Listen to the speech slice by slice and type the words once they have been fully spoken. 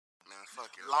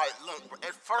Like, look,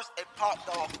 at first it popped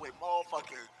off with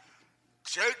motherfucking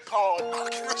Jake Paul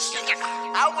knocking the shit.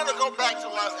 I want to go back to the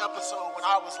last episode when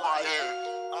I was like,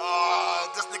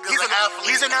 this nigga's an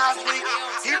athlete. He's an athlete.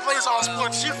 He plays all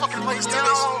sports. She fucking plays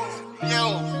tennis.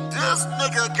 Yo, this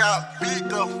nigga got beat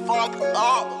the fuck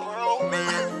up, bro.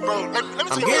 Man, bro, let me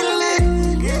tell you.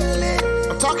 I'm getting lit.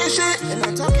 I'm talking shit. And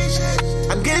I'm talking shit.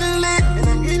 I'm getting lit. And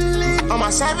I'm getting lit. On my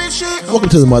savage shit. Welcome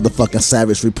to the motherfucking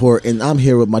Savage Report, and I'm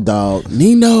here with my dog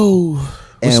Nino.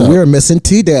 And we're missing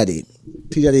T Daddy.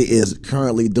 T Daddy is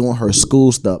currently doing her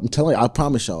school stuff. I'm telling you, I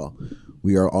promise y'all,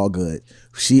 we are all good.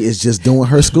 She is just doing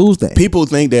her school thing. People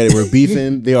think that we're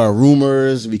beefing. There are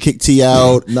rumors. We kicked T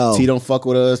out. No. T don't fuck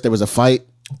with us. There was a fight.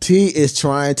 T is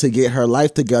trying to get her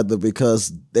life together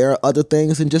because there are other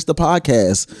things than just the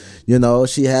podcast. You know,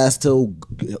 she has to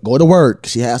go to work.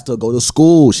 She has to go to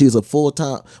school. She's a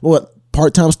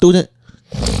part-time student?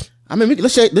 I mean,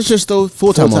 let's just throw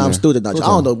full-time student. I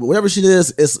don't know. Whatever she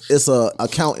is, it's a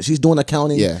accountant. She's doing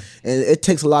accounting. Yeah. And it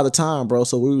takes a lot of time, bro.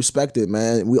 So we respect it,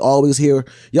 man. We always hear.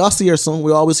 Y'all see her soon.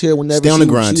 We always hear whenever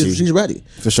she's ready.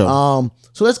 For sure.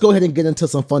 So let's go ahead and get into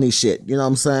some funny shit. You know what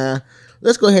I'm saying?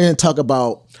 Let's go ahead and talk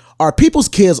about, are people's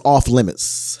kids off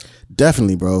limits?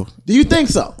 Definitely, bro. Do you think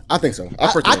so? I think so. I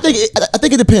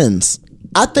think it depends.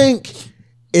 I think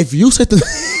if you sit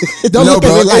it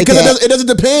doesn't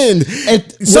depend.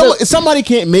 Somebody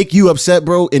can't make you upset,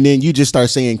 bro, and then you just start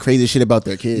saying crazy shit about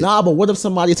their kids. Nah, but what if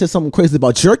somebody said something crazy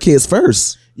about your kids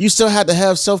first? You still have to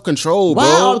have self-control, bro.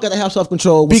 Why I gotta have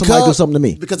self-control when somebody do something to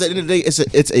me? Because at the end of the day,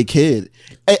 it's a kid.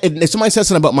 And if somebody says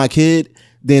something about my kid,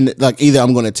 then like either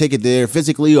I'm going to take it there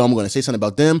physically or I'm going to say something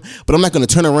about them, but I'm not going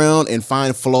to turn around and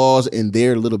find flaws in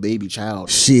their little baby child.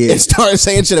 Shit. And start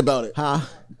saying shit about it. Huh?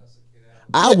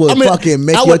 I would fucking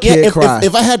make your kid cry.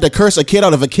 If I had to curse a kid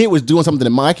out, if a kid was doing something to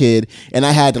my kid and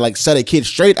I had to like set a kid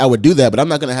straight, I would do that. But I'm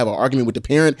not going to have an argument with the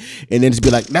parent and then just be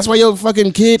like, that's why your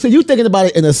fucking kid. So you thinking about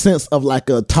it in a sense of like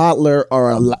a toddler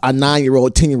or a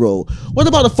 9-year-old, 10-year-old. What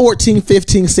about a 14,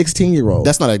 15, 16-year-old?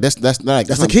 That's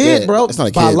a kid, bro. That's not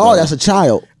a kid. By law, bro. That's a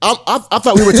child. I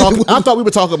thought we were talking. I thought we were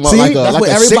talking about See, like that's a what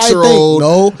everybody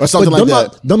 6-year-old or something like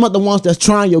that. Them not the ones that's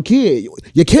trying your kid.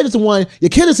 Your kid is the one. Your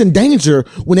kid is in danger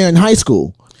when they're in high school.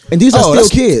 And these are still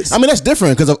kids. I mean, that's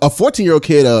different because a 14-year-old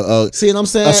kid, see what I'm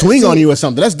saying? A swing on you or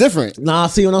something. That's different. Nah,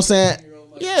 see what I'm saying?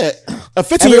 Yeah, a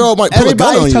 15-year-old might pull a gun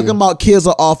on you. Everybody's talking about kids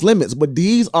are off limits, but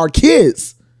these are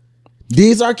kids.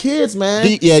 These are kids,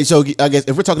 man. Yeah, so I guess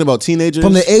if we're talking about teenagers,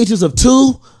 from the ages of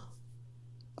 2.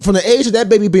 From the age of that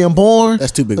baby being born,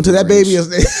 that's too big. Until that baby is,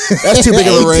 that's too big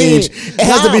of a range. It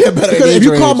has to be a better. Because if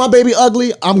you call my baby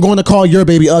ugly, I'm going to call your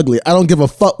baby ugly. I don't give a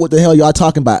fuck what the hell y'all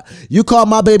talking about. You call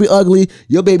my baby ugly,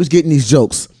 your baby's getting these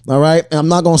jokes. All right, and I'm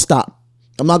not gonna stop.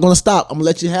 I'm not gonna stop. I'm gonna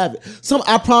let you have it.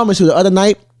 I promise you, the other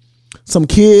night, some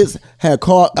kids had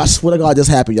called. I swear to God, this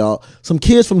happened, y'all. Some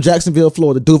kids from Jacksonville,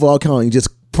 Florida, Duval County, just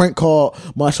prank called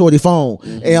my shorty phone. Mm-hmm.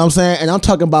 You know what I'm saying? And I'm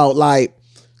talking about like.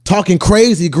 Talking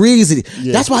crazy, greasy.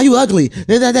 Yeah. That's why you ugly.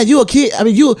 You a kid. I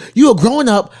mean, you a growing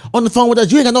up on the phone with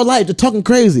us. You ain't got no life. You're talking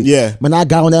crazy. Yeah. When I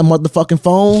got on that motherfucking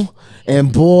phone,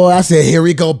 and boy, I said, here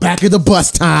we go, back at the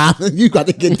bus time. You got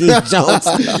to get these jokes.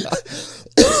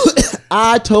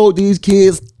 I told these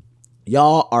kids,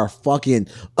 y'all are fucking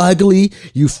ugly.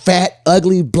 You fat,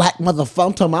 ugly, black motherfucker.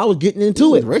 I'm talking about I was getting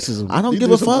into it. Racism. I don't give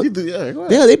a fuck.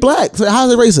 Yeah, they black. So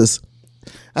how's it racist?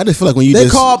 I just feel like when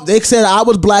they said I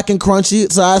was black and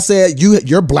crunchy, so I said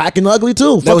you're black and ugly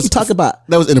too. What you talking about?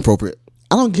 That was inappropriate.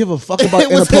 I don't give a fuck about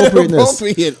inappropriateness.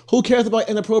 Who cares about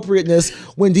inappropriateness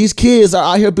when these kids are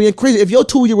out here being crazy? If your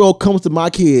 2-year-old comes to my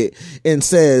kid and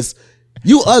says,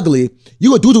 you ugly,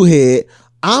 you a doo-doo head,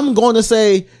 I'm going to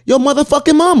say, your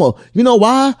motherfucking mama. You know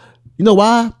why?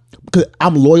 Because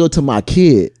I'm loyal to my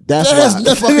kid. That's why.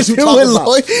 That's what you talking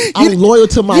about. I'm loyal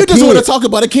to my kid. You just want to talk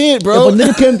about a kid, bro. If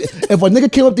a nigga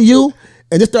came up to you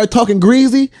and just started talking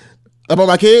greasy about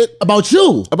my kid, about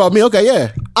you, about me, okay,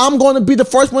 yeah, I'm going to be the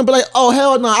first one to be like, oh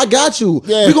hell no, I got you.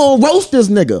 Yeah. We gonna roast this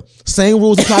nigga. Same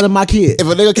rules apply to my kid. If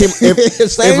a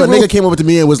nigga came over to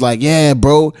me and was like, yeah,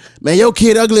 bro, man, your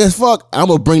kid ugly as fuck, I'm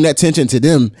gonna bring that tension to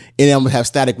them and I'm gonna have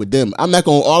static with them. I'm not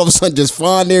gonna all of a sudden just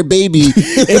find their baby and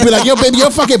be like, yo, baby,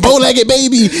 your fucking bow-legged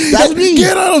baby. That's me.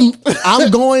 Get him. I'm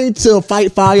going to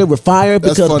fight fire with fire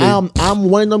because I'm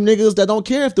one of them niggas that don't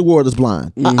care if the world is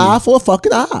blind. Mm-hmm. Eye for a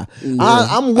fucking eye. Yeah.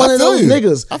 I'm one of those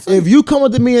those niggas, if you come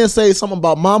up to me and say something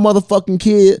about my motherfucking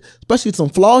kid, especially some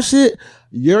flaw shit,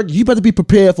 you better be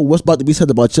prepared for what's about to be said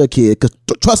about your kid. Because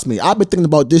trust me, I've been thinking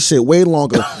about this shit way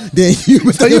longer than you've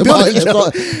been thinking about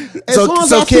it.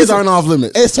 So kids aren't off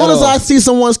limits. As soon as I see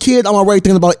someone's kid, I'm already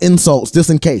thinking about insults, just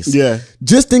in case. Yeah,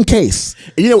 just in case.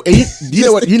 You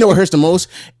know what hurts the most?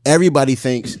 Everybody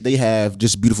thinks they have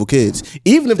just beautiful kids,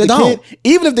 even if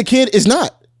the kid is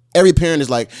not. Every parent is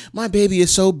like, my baby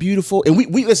is so beautiful, and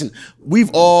we listen.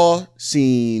 We've all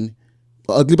seen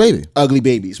ugly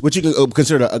babies, which you can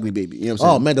consider an ugly baby. You know what I'm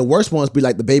saying? Oh man, the worst ones be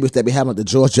like the babies that be having at the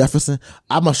George Jefferson.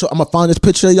 I'm gonna find this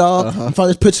picture, y'all. I'm find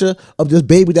this picture of this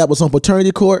baby that was on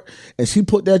paternity court, and she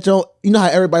put that joint. You know how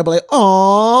everybody be like,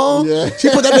 "Oh," yeah. She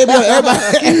put that baby on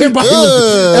everybody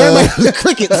was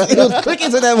crickets. It was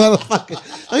crickets in that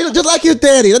motherfucker. You know, just like his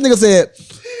daddy. That nigga said,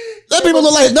 that people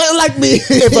look like nothing like me.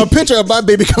 If a picture of my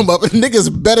baby come up,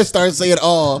 niggas better start saying,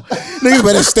 "Oh," niggas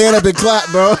better stand up and clap,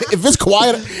 bro. If it's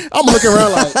quiet, I'm looking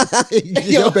around like,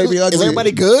 yo, baby ugly. Is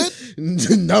everybody good?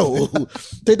 No.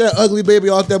 Take that ugly baby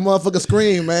off that motherfucking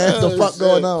screen, man. What the fuck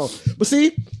going on? But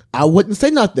see, I wouldn't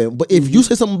say nothing. But if you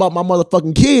say something about my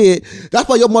motherfucking kid, that's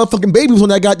why your motherfucking baby was on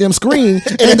that goddamn screen.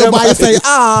 And nobody say,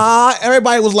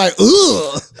 everybody was like,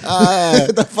 ugh.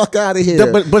 Get the fuck out of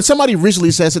here. But somebody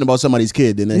recently said something about somebody's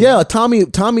kid, didn't they? Yeah, Tommy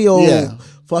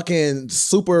fucking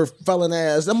super felon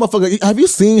ass. That motherfucker, have you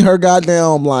seen her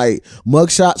goddamn like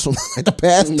mugshots from like the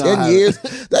past 10 years?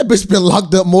 That bitch been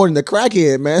locked up more than the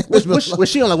crackhead, man. Was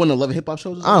she on like one of the Love and Hip Hop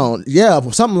shows?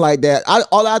 Something like that.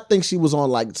 I think she was on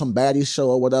like some baddie show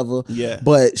or whatever. Yeah.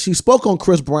 But she spoke on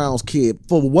Chris Brown's kid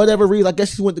for whatever reason. I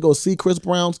guess she went to go see Chris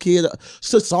Brown's kid.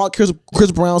 She saw Chris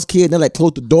Brown's kid and then like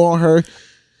closed the door on her.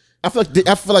 I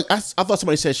thought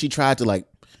somebody said she tried to like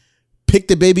pick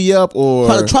the baby up or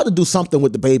tried to do something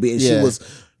with the baby and she was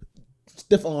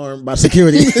stiff armed by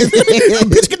security.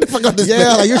 Bitch, get the fuck out this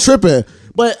bitch. Like you're tripping.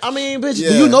 But I mean, bitch,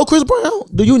 do you know Chris Brown?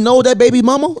 Do you know that baby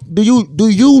mama? Do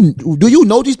you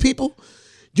know these people?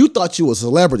 You thought you was a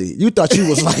celebrity. You thought you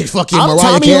was like fucking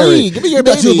Mariah Carey. Lee. Give me your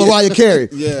baby. You thought you was Mariah Carey.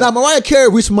 Now Mariah Carey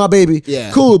reached for my baby.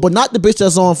 Yeah. Cool, but not the bitch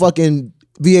that's on fucking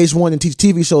VH1 and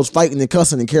TV shows fighting and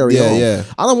cussing and carry on. Yeah.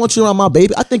 I don't want you around my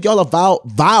baby. I think y'all are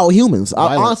vile humans.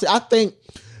 Honestly, I think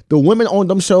the women on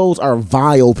them shows are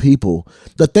vile people.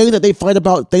 The things that they fight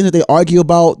about, things that they argue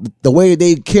about, the way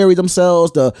they carry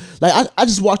themselves. I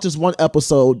just watched this one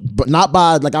episode, but not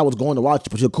by like I was going to watch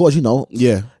it, but of course, you know.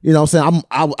 Yeah. You know what I'm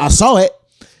saying? I saw it,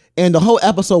 and the whole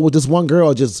episode was this one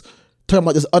girl just talking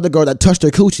about this other girl that touched her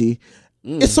coochie.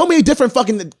 It's so many different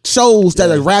fucking shows that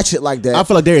are ratchet like that. I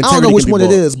feel like their I integrity don't know which one it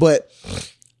is, but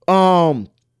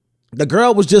the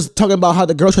girl was just talking about how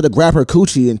the girl tried to grab her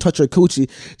coochie and touch her coochie.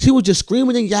 She was just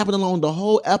screaming and yapping along the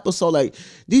whole episode. Like,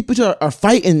 these bitches are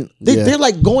fighting. They're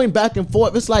like going back and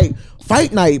forth. It's like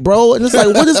fight night, bro. And it's like,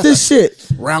 what is this shit?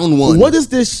 Round one. What is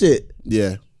this shit?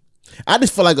 Yeah. I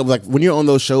just feel like when you're on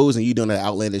those shows and you're doing that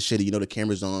outlandish shit and you know the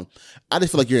camera's on, I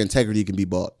just feel like your integrity can be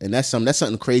bought. And that's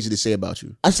something crazy to say about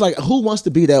you. It's like, who wants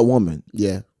to be that woman?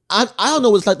 Yeah. I don't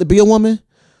know what it's like to be a woman.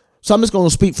 So I'm just going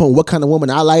to speak from what kind of woman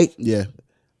I like. Yeah.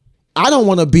 I don't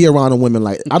want to be around women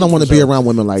like that. I don't want to be around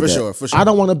women like that. For sure. I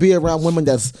don't want to be around women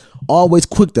that's always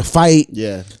quick to fight.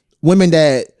 Yeah. Women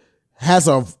that has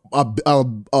a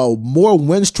more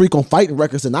win streak on fighting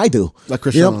records than I do. Like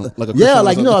Cristiano.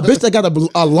 You know? A bitch that got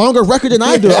a longer record than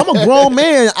I do. I'm a grown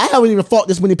man. I haven't even fought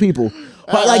this many people.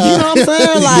 But like, you know what I'm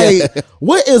saying? Like,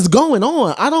 what is going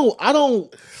on? I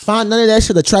don't find none of that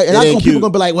shit attractive. And I know people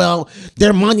gonna be like, well,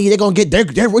 their money,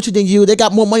 they're richer than you. They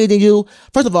got more money than you.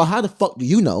 First of all, how the fuck do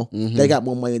you know they got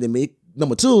more money than me?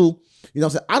 Number two, you know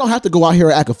what I'm saying? I don't have to go out here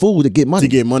and act a fool to get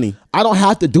money. I don't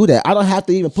have to do that. I don't have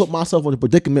to even put myself in a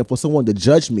predicament for someone to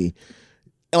judge me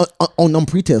on them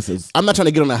pretenses. I'm not trying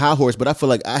to get on a high horse, but I feel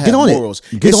like I have morals.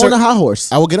 Get on the high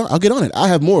horse. I'll get on it. I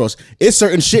have morals. It's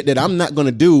certain shit that I'm not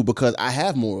gonna do because I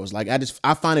have morals. Like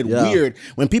I find it weird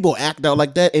when people act out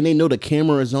like that and they know the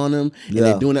camera is on them and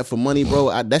they're doing that for money,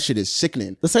 bro. That shit is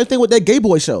sickening. The same thing with that gay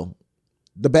boy show.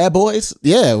 The Bad Boys.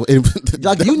 Yeah.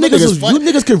 Like you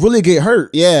niggas could really get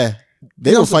hurt. Yeah.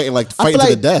 They were fighting to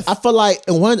the death. I feel like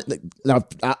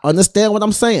I understand what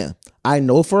I'm saying. I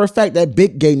know for a fact that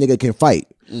big gay nigga can fight.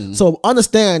 So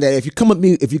understand that if you come with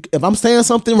me, if I'm saying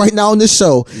something right now on this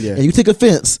show and you take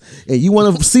offense and you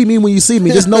want to see me when you see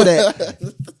me, just know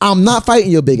that I'm not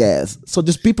fighting your big ass. So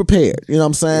just be prepared. You know what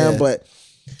I'm saying? Yeah. But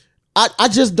I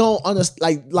just don't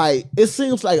understand. Like it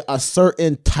seems like a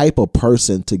certain type of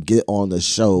person to get on the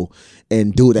show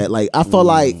and do that. Like I feel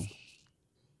like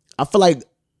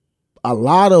a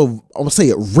lot of, I'm gonna say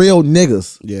it, real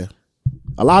niggas. Yeah.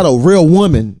 A lot of real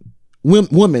women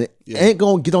ain't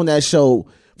gonna get on that show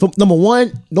Number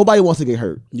one, nobody wants to get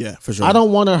hurt. Yeah, for sure. I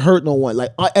don't want to hurt no one.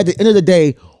 Like at the end of the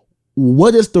day,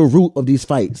 what is the root of these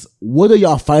fights? What are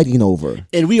y'all fighting over?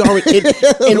 And we already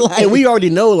and we already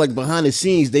know, like, behind the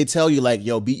scenes, they tell you, like,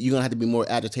 yo, you're gonna have to be more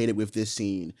agitated with this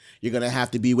scene. You're gonna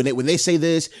have to be when they say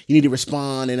this, you need to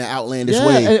respond in an outlandish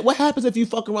way. And what happens if you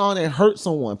fuck around and hurt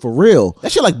someone for real?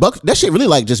 That shit that shit really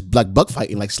like just like buck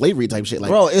fighting, like slavery type shit. Like,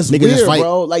 bro, it's niggas weird, just fight.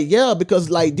 bro. Like, yeah, because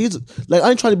like these, like, I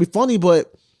ain't trying to be funny, but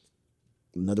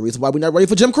another reason why we're not ready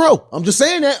for Jim Crow. I'm just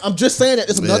saying that.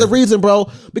 It's another reason,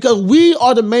 bro. Because we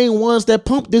are the main ones that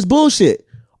pump this bullshit.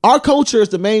 Our culture is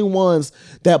the main ones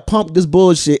that pump this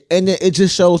bullshit, and then it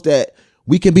just shows that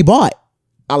we can be bought.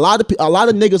 A lot of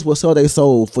niggas will sell their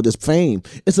soul for this fame.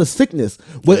 It's a sickness.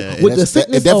 With the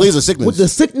sickness, it definitely is a sickness. With the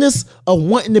sickness of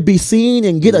wanting to be seen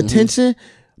and get attention,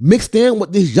 mixed in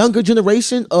with this younger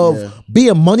generation of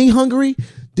being money hungry.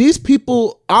 These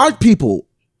people, our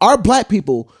black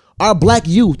people. Our black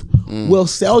youth will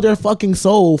sell their fucking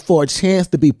soul for a chance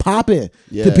to be popping,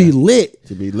 to be lit.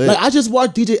 Like, I just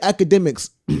watched DJ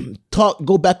Academics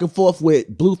go back and forth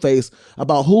with Blueface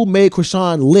about who made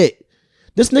Krishan lit.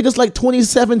 This nigga's like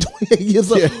 27, 28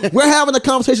 years old. Yeah. We're having a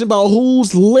conversation about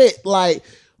who's lit. Like,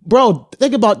 bro,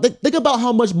 think about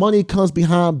how much money comes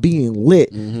behind being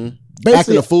lit. Basically,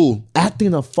 acting a fool.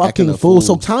 Acting a fucking fool.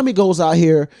 So Tommy goes out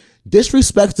here,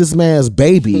 disrespects this man's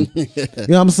baby. You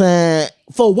know what I'm saying?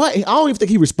 For what? I don't even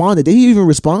think he responded. Did he even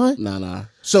respond? Nah.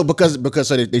 So because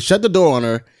they shut the door on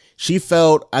her. She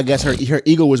felt, I guess her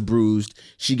ego was bruised.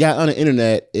 She got on the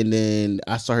internet, and then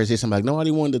I saw her say something like,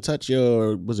 "Nobody wanted to touch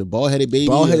your, was it bald-headed baby?"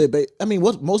 Bald-headed baby. I mean,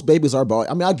 most babies are bald.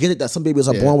 I mean, I get it that some babies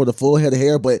are born with a full head of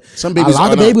hair, but some babies a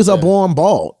lot of babies are born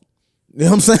bald. You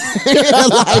know what I'm saying?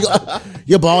 Like,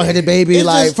 you're bald-headed baby. It's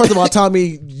like, first of all,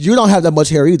 Tommy, you don't have that much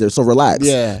hair either, so relax.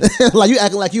 Yeah. Like, you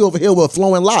acting like you over here with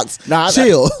flowing locks. Nah,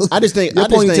 chill. I just think your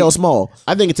ponytail small.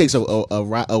 I think it takes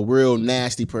a real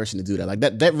nasty person to do that. Like,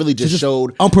 that really just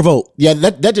showed unprovoked. Yeah,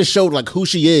 that just showed like who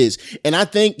she is. And I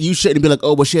think you shouldn't be like,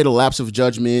 oh, but she had a lapse of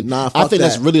judgment. Nah, I think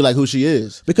that's really like who she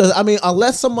is. Because I mean,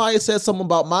 unless somebody says something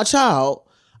about my child,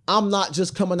 I'm not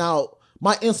just coming out.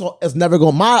 My insult is never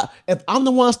going. If I'm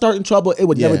the one starting trouble, it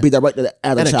would never be directed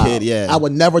at a child. Kid, yeah. I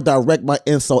would never direct my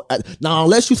insult now,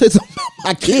 unless you say something about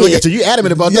my kid. So you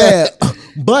adamant about that?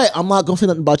 But I'm not gonna say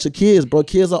nothing about your kids, bro.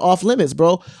 Kids are off limits,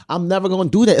 bro. I'm never gonna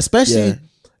do that,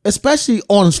 especially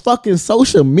on fucking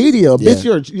social media, bitch.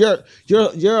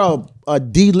 You're a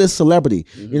D-list celebrity.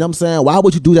 You know what I'm saying? Why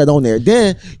would you do that on there?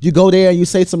 Then you go there and you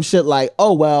say some shit like,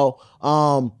 "Oh well,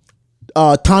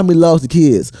 Tommy loves the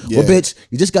kids." Well, bitch,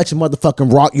 you just got your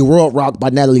motherfucking rock, your world rocked by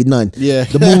Natalie Nunn. Yeah,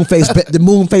 the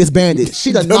moon face bandit.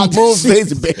 She done knocked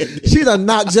She done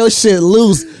knocked your shit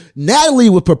loose. Natalie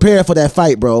was prepared for that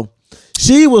fight, bro.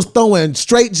 She was throwing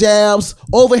straight jabs,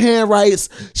 overhand rights.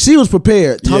 She was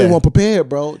prepared. Tommy wasn't prepared,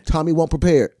 bro. Tommy wasn't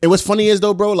prepared. And what's funny is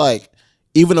though, bro, like,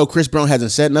 even though Chris Brown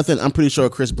hasn't said nothing, I'm pretty sure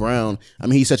Chris Brown, I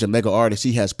mean, he's such a mega artist,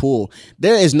 he has pull.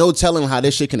 There is no telling how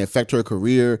this shit can affect her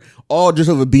career, all just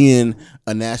over being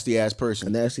a nasty ass person.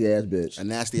 A nasty ass bitch. A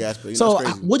nasty ass bitch. So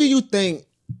what do you think,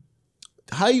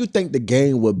 how do you think the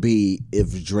game would be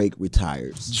if Drake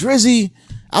retires? Drizzy,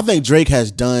 I think Drake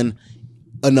has done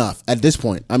enough at this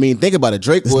point. I mean, think about it.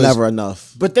 Drake was never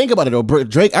enough. But think about it though.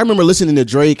 Drake, I remember listening to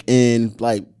Drake in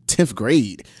like 10th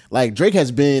grade. Like, Drake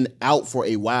has been out for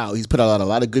a while. He's put out a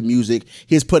lot of good music.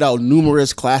 He's put out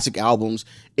numerous classic albums.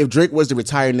 If Drake was to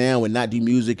retire now and not do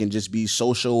music and just be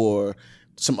social or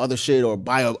some other shit or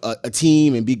buy a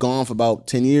team and be gone for about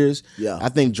 10 years, I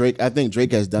think Drake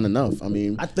has done enough. I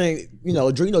mean, I think,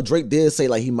 Drake did say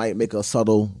like he might make a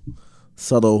subtle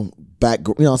back,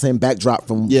 backdrop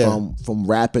from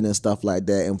rapping and stuff like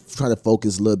that, and try to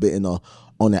focus a little bit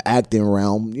on the acting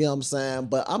realm, you know what I'm saying?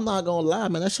 But I'm not gonna lie,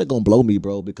 man, that shit gonna blow me,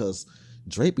 bro, because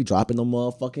Drake be dropping them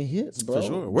motherfucking hits, bro. For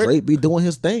sure. Drake be doing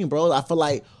his thing, bro. I feel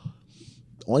like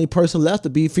the only person left to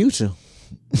be Future.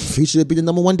 Future would be the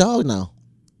number one dog now.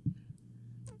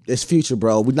 It's Future,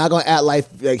 bro. We're not gonna act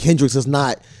like Hendrix is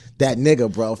not that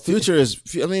nigga, bro. Future is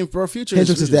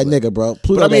Hendrix is that nigga, bro.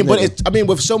 But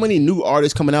with so many new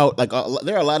artists coming out, like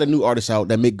there are a lot of new artists out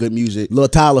that make good music. Lil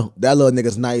Tyler, that little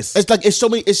nigga's nice. It's like it's so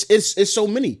many. It's so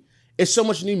many. It's so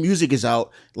much new music is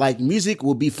out. Like, music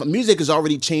has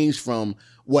already changed from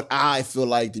what I feel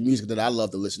like the music that I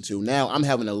love to listen to. Now I'm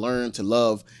having to learn to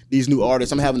love these new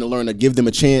artists. I'm having to learn to give them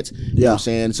a chance. You know what I'm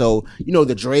saying? So,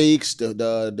 the Drakes,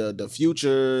 the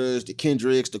Futures, the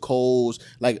Kendricks, the Coles,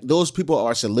 like, those people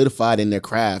are solidified in their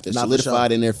craft. They're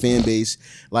solidified in their fan base.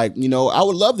 Like, I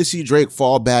would love to see Drake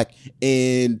fall back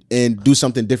and do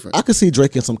something different. I could see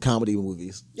Drake in some comedy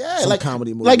movies. Yeah, some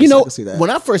comedy movies. Like, I could see that.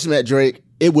 when I first met Drake,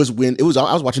 I was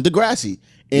watching Degrassi.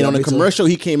 And on the commercial,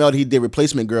 he came out. He did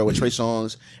Replacement Girl with Trey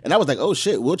Songz, and I was like, "Oh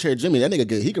shit, Wheelchair Jimmy, that nigga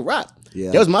good. He could rap."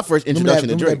 Yeah, that was my first introduction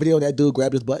to Drake. Remember that video that dude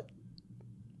grabbed his butt?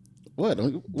 What?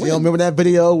 You don't remember that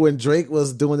video when Drake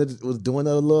was doing a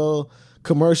little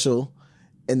commercial,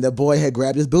 and the boy had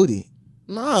grabbed his booty?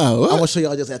 No, I'm gonna show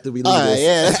y'all just after we leave this.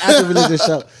 Yeah, after we leave this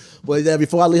show. But yeah,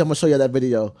 before I leave, I'm gonna show y'all that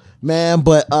video, man.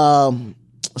 But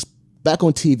back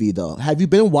on TV though, have you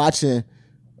been watching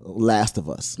Last of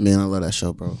Us? Man, I love that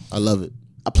show, bro. I love it.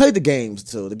 I played the games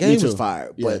too. The game was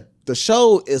fire, yeah. but the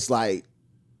show is like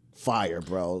fire,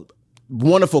 bro.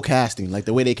 Wonderful casting, like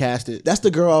the way they cast it. That's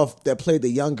the girl that played the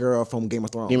young girl from Game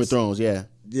of Thrones. Game of Thrones, yeah.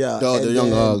 Yeah. The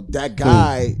young that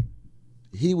guy,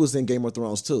 he was in Game of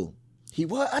Thrones too. He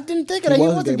was. I didn't think of that. He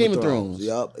was in Game of Thrones.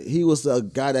 Yup. He was the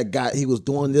guy he was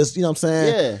doing this. You know what I'm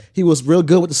saying? Yeah. He was real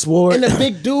good with the sword. And the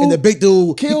big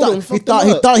dude killed him. He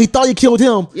thought he killed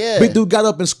him. Yeah. Big dude got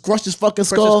up and crushed his fucking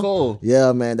skull.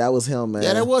 Yeah, man, that was him, man.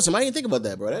 Yeah, that was him. I didn't think about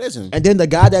that, bro. That is him. And then the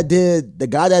guy that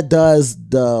does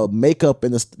the makeup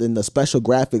and the special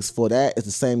graphics for that is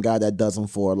the same guy that does them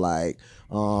for like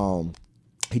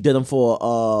he did them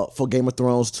for Game of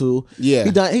Thrones too. Yeah,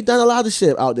 he done a lot of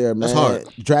shit out there, man. That's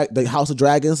hard. The House of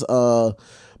Dragons.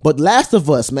 But Last of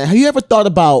Us, man. Have you ever thought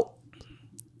about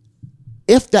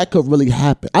if that could really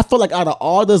happen? I feel like out of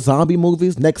all the zombie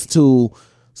movies, next to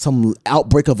some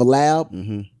outbreak of a lab, like you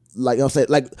know what I'm saying,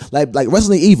 like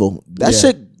Resident Evil, that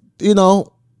shit, you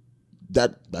know,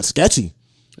 that's sketchy.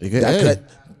 That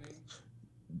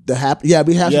happen. Yeah,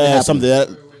 we have to happen. Something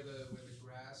that.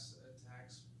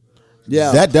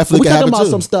 Yeah, that definitely can happen too. We're talking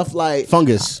about some stuff like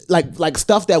fungus, like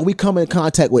stuff that we come in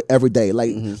contact with every day, like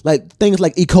things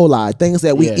like E. coli, things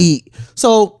that we eat.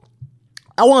 So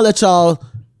I want to let y'all,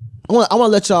 I want to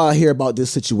let y'all hear about this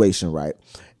situation, right?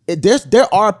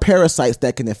 There are parasites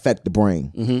that can affect the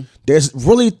brain. There's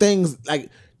really things like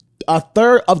a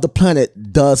third of the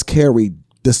planet does carry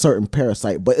this certain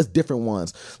parasite, but it's different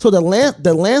ones. So the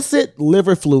Lancet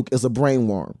liver fluke is a brain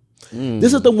worm.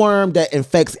 This is the worm that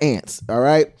infects ants, all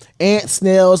right? Ants,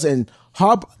 snails, and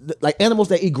like animals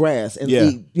that eat grass and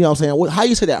eat, you know what I'm saying? How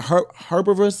you say that?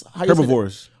 Herbivores?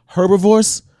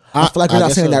 Herbivores? I feel like we're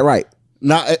not saying that right.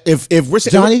 Now, if we're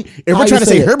Johnny, if we're trying to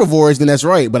say herbivores, then that's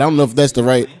right. But I don't know if that's the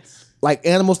right. Like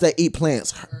animals that eat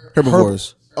plants.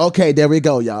 Herbivores. Okay, there we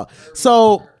go, y'all.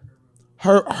 So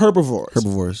herbivores.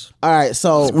 Herbivores. All right,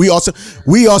 so we all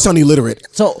sound illiterate.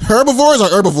 So herbivores or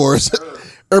herbivores?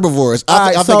 Herbivores.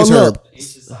 I think it's herb.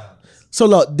 So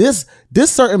look, this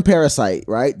certain parasite,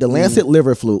 right? The Lancet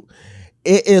liver fluke.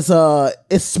 It's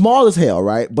small as hell,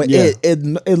 right? But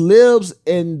it lives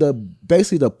in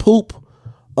basically the poop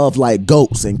of like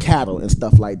goats and cattle and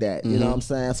stuff like that. You know what I'm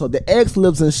saying? So the eggs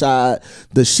lives inside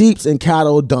the sheep's and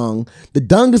cattle dung. The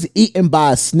dung is eaten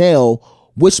by a snail,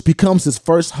 which becomes its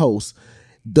first host.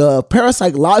 The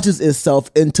parasite lodges itself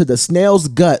into the snail's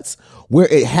guts, where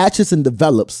it hatches and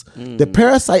develops. The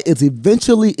parasite is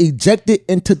eventually ejected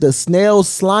into the snail's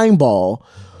slime ball,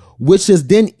 which is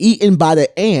then eaten by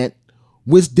the ant,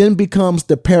 which then becomes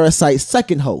the parasite's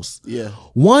second host. Yeah.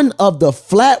 One of the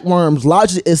flatworms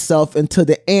lodges itself into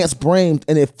the ant's brain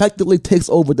and effectively takes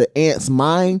over the ant's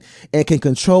mind and can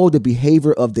control the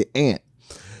behavior of the ant.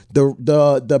 The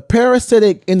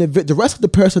rest of the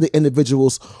parasitic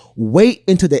individuals wait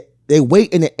in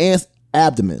the ant's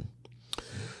abdomen.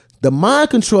 The mind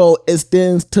control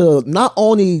extends to not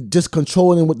only just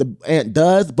controlling what the ant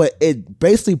does, but it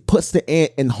basically puts the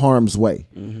ant in harm's way.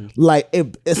 Like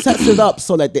it sets it up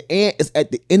so that the ant is at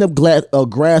the end of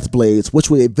grass blades, which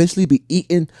will eventually be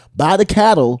eaten by the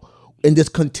cattle and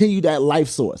just continue that life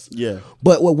source. Yeah.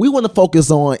 But what we want to focus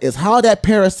on is how that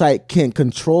parasite can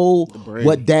control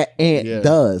what that ant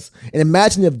does. And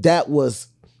imagine if that was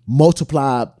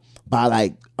multiplied by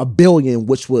like 1 billion,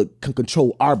 which can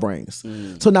control our brains.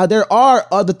 So now there are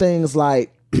other things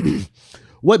like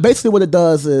what it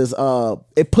does is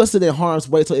it puts it in harm's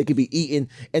way so it can be eaten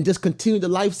and just continue the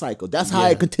life cycle. That's how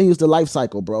it continues the life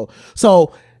cycle, bro.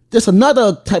 So there's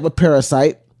another type of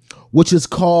parasite which is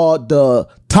called the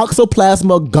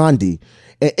Toxoplasma gondii.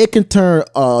 And it can turn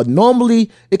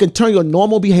your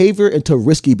normal behavior into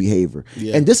risky behavior.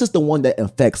 Yeah. And this is the one that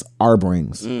affects our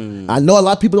brains. I know a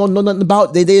lot of people don't know nothing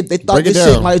about it. They thought this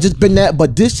shit might have just been that,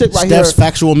 but this shit right here. Steph's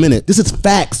factual minute. This is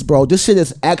facts, bro. This shit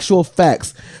is actual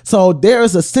facts. So there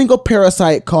is a single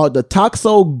parasite called the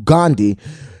Toxoplasma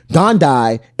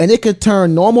gondii, and it can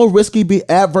turn normal risky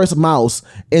adverse mouse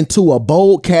into a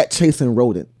bold cat chasing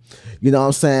rodent. You know what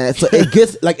I'm saying? So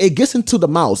it gets into the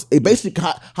mouse. It basically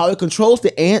how it controls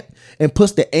the ant and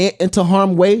puts the ant into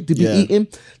harm's way to be eaten.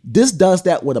 This does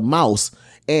that with a mouse,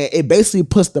 and it basically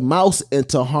puts the mouse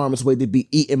into harm's way to be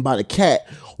eaten by the cat.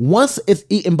 Once it's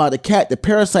eaten by the cat, the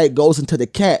parasite goes into the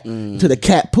cat, to the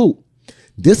cat poop.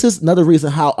 This is another reason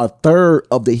how a third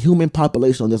of the human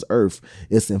population on this earth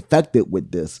is infected with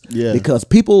this. Yeah. Because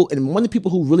people, and one of the people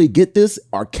who really get this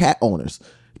are cat owners,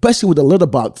 especially with the litter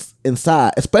box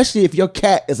inside, especially if your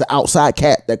cat is an outside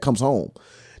cat that comes home.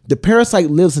 The parasite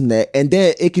lives in that, and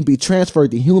then it can be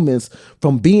transferred to humans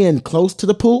from being close to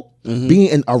the poop,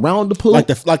 being around the poop, like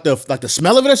the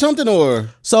smell of it or something, or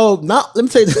so not. Let me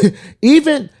say,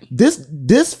 even this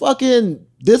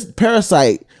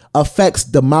parasite affects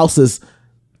the mouse's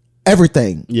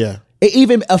everything. Yeah. It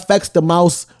even affects the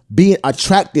mouse being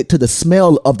attracted to the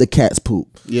smell of the cat's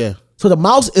poop. Yeah. So the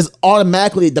mouse is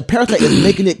automatically, the parasite is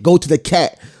making it go to the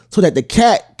cat so that the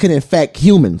cat can infect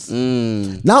humans.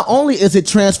 Not only is it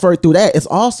transferred through that, it's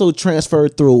also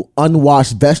transferred through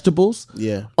unwashed vegetables,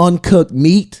 uncooked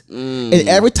meat. And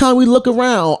every time we look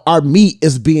around, our meat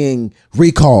is being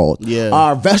recalled. Yeah.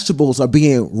 Our vegetables are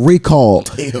being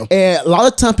recalled. Damn. And a lot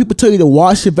of times people tell you to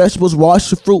wash your vegetables, wash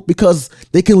your fruit, because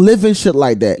they can live in shit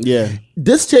like that. Yeah.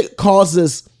 This shit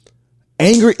causes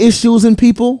anger issues in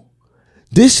people.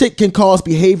 This shit can cause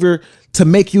behavior to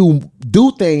make you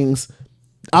do things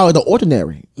out of the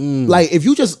ordinary. Like if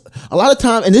you just, a lot of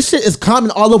time, and this shit is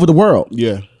common all over the world.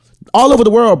 Yeah. All over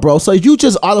the world, bro. So you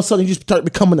just all of a sudden you start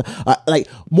becoming like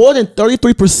more than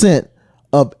 33%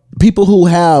 of people who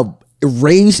have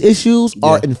rage issues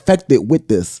are infected with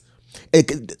this.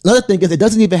 Another thing is it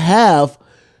doesn't even have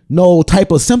no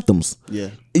type of symptoms.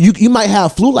 Yeah. You might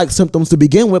have flu-like symptoms to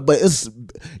begin with, but it's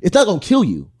not gonna kill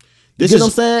you. You know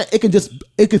what I'm saying?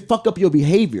 It can fuck up your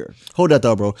behavior. Hold that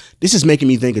thought, bro. This is making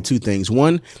me think of two things.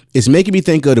 One, it's making me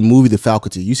think of the movie The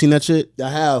Faculty. You seen that shit?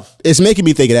 I have. It's making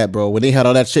me think of that, bro. When they had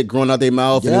all that shit growing out their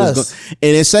mouth. Yes.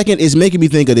 And then second, it's making me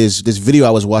think of this video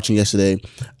I was watching yesterday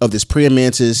of this praying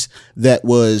mantis that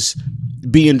was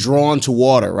being drawn to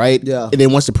water, right? Yeah. And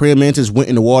then once the praying mantis went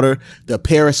in the water, the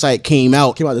parasite came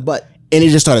out. The butt. And it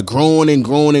just started growing and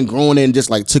growing and growing and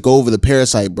just like took over the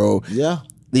parasite, bro. Yeah.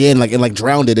 Yeah, and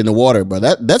drowned it in the water, bro.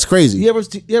 That's crazy. You ever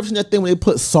seen that thing when they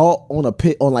put salt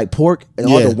on like pork and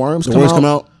all the worms come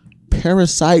out?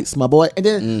 Parasites, my boy. And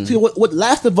then see what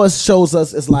Last of Us shows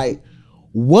us is like,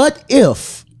 what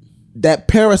if that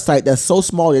parasite that's so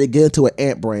small that it get into an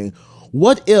ant brain?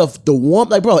 What if the warm,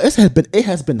 like, bro, it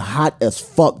has been hot as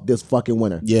fuck this fucking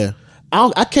winter. Yeah,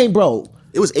 I can't, bro.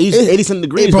 It was 80 something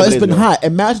degrees. Bro, it's been hot.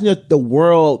 Imagine if the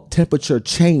world temperature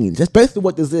changed. That's basically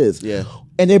what this is. Yeah.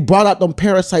 And they brought out them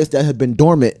parasites that have been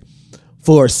dormant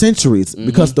for centuries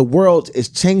because the world is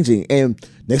changing. And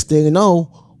next thing you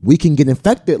know, we can get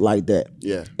infected like that.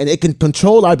 Yeah. And it can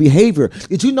control our behavior.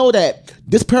 Did you know that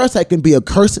this parasite can be a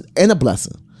curse and a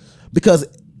blessing? Because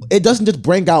it doesn't just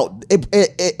bring out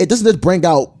it doesn't just bring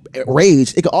out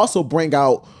rage. It can also bring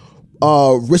out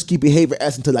risky behavior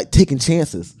as into like taking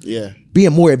chances. Yeah.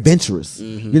 Being more adventurous.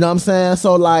 You know what I'm saying?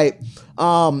 So like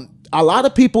a lot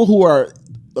of people who are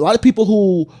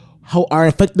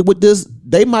infected with this,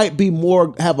 they might be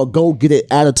have a go get it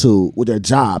attitude with their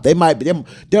job.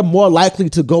 They're more likely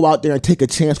to go out there and take a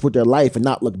chance with their life and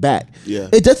not look back. Yeah.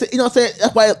 It doesn't, you know what I'm saying?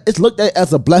 That's why it's looked at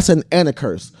as a blessing and a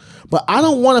curse. But I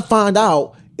don't want to find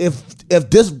out if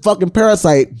this fucking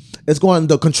parasite is going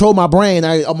to control my brain.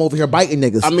 I'm over here biting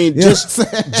niggas. I mean,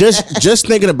 just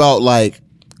thinking about like,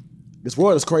 this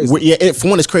world is crazy. Yeah, for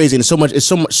one, it's crazy, and so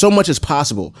much is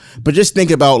possible. But just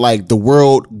think about like the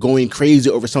world going crazy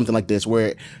over something like this,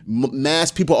 where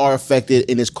mass people are affected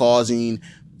and it's causing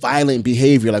violent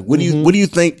behavior. Like, what do you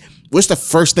think? What's the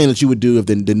first thing that you would do if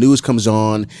the news comes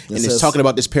on and it's talking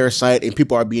about this parasite and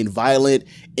people are being violent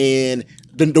and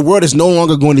the world is no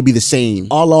longer going to be the same?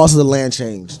 All laws of the land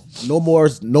change. No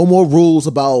more rules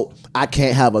about I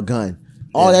can't have a gun.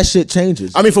 All that shit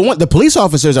changes. I mean, for one, the police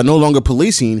officers are no longer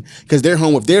policing because they're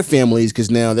home with their families because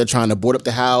now they're trying to board up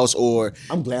the house or...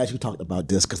 I'm glad you talked about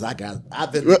this because I've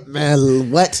been,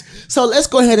 man, what? So let's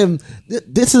go ahead and...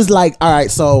 This is like, all right,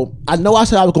 so I know I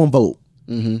said I was going to vote.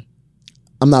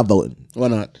 I'm not voting. Why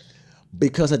not?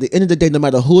 Because at the end of the day, no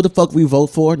matter who the fuck we vote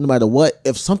for, no matter what,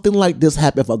 if something like this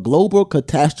happened, if a global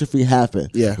catastrophe happened,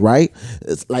 right?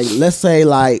 It's like, let's say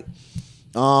like...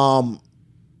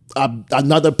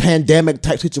 another pandemic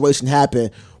type situation happen,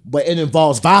 but it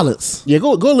involves violence. Yeah,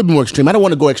 go a little bit more extreme. I don't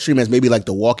want to go extreme as maybe like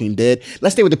The Walking Dead.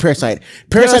 Let's stay with the parasite.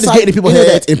 Parasite is getting in people's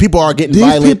heads, and people are getting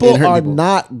violent. These people are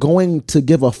not going to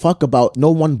give a fuck about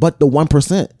no one but the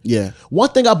 1%. Yeah. One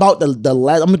thing about the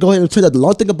last, I'm gonna go ahead and tell you that the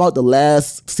one thing about the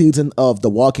last season of The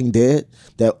Walking Dead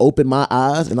that opened my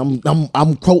eyes, and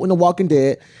I'm quoting The Walking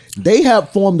Dead. They have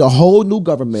formed a whole new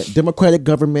government, democratic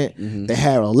government. They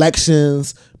had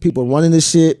elections, people running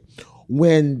this shit.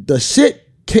 when the shit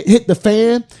hit the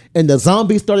fan and the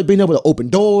zombies started being able to open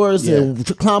doors and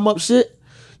climb up shit.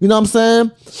 You know what I'm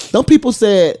saying? Some people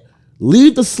said,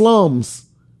 leave the slums,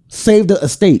 save the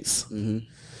estates.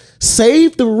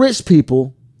 Save the rich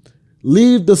people,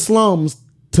 leave the slums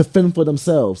to fend for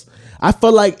themselves. I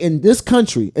feel like in this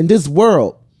country, in this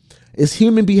world, it's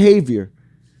human behavior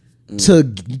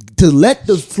to let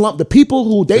the people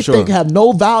who they think have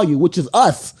no value, which is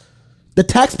us, the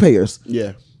taxpayers.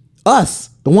 Yeah. Us,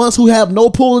 the ones who have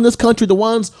no pull in this country, the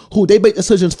ones who they make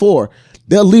decisions for,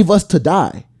 they'll leave us to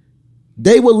die.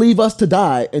 They will leave us to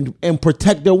die and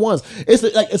protect their ones. It's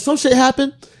like if some shit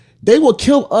happen, they will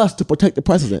kill us to protect the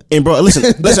president. And bro,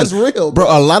 listen, that's real, bro.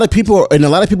 A lot of people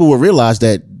will realize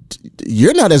that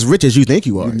you're not as rich as you think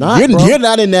you are. You're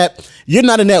not in that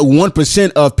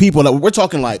 1% of people that we're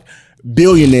talking like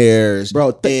billionaires, bro.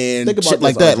 And think about shit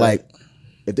like that. Like,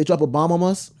 if they drop a bomb on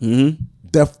us,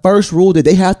 the first rule that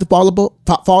they have to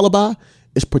follow by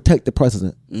is protect the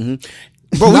president.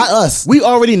 Bro, not us. We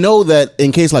already know that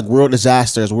in case like world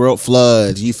disasters, world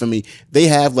floods, you feel me? They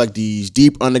have like these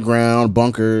deep underground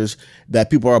bunkers that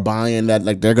people are buying that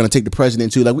like they're gonna take the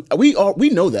president to. Like we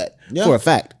know that for a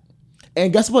fact.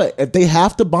 And guess what? If they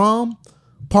have to bomb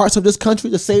parts of this country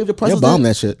to save the president, they'll bomb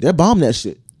that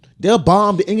shit. They'll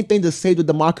bomb anything to save the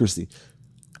democracy.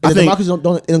 And the democracy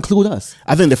don't include us.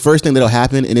 I think the first thing that'll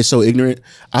happen, and it's so ignorant,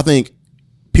 I think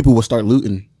people will start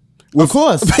looting. Of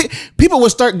course. People will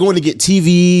start going to get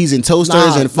TVs and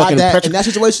toasters and fucking in that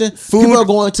situation, people are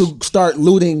going to start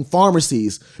looting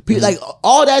pharmacies. Like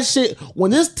all that shit.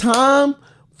 When it's time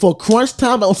for crunch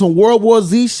time, like on some World War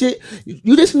Z shit,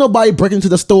 you didn't see nobody breaking into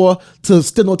the store to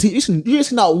steal no TV. You didn't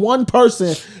see not one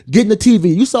person getting the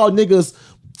TV. You saw niggas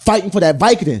fighting for that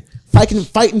Vicodin,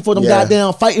 fighting for them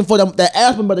goddamn, fighting for them that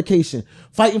asthma medication,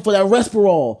 fighting for that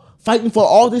Respirol, fighting for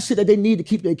all this shit that they need to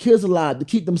keep their kids alive, to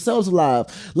keep themselves alive,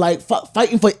 like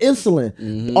fighting for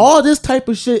insulin. All this type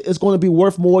of shit is going to be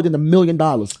worth more than $1 million.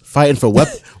 Fighting for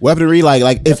weaponry,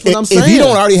 like if you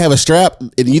don't already have a strap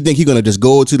and you think you're going to just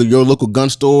go to your local gun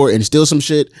store and steal some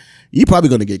shit, you're probably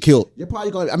going to get killed. You're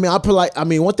probably going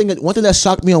to. One thing that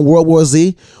shocked me on World War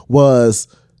Z was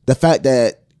the fact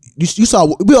that you saw,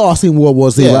 we all seen World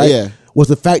War Z, right? Yeah. Was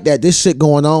the fact that this shit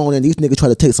going on and these niggas try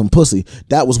to take some pussy.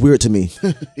 That was weird to me.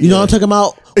 You know what I'm talking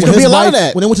about? It's gonna be a lot of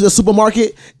that. When they went to the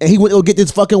supermarket and he went to go get his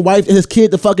fucking wife and his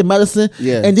kid the fucking medicine,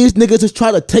 and these niggas just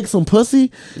try to take some pussy.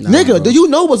 Nigga, bro, do you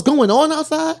know what's going on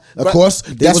outside? Of course,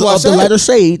 that's what the lighter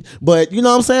shade. But you know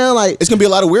what I'm saying? Like, it's gonna be a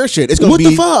lot of weird shit. It's gonna be, what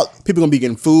the fuck? People gonna be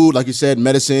getting food, like you said,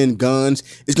 medicine, guns.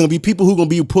 It's gonna be people who gonna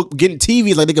be getting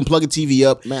TVs, like they can plug a TV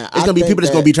up. Man, it's gonna be people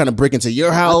that's gonna be trying to break into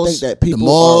your house. I think that people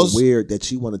are weird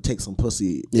that you want to take some pussy.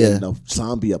 Yeah. In a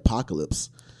zombie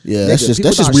apocalypse. Yeah, that's just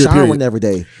weird. Showering every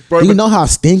day. Bro, you know how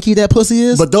stinky that pussy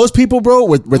is? But those people, bro,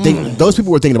 those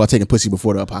people were thinking about taking pussy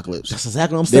before the apocalypse. That's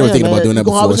exactly what I'm saying. They were thinking about doing that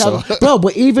before. Bro,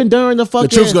 but even during the fucking,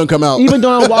 the truth's gonna come out. Even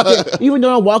during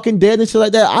Walking Dead and shit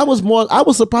like that, I was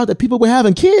surprised that people were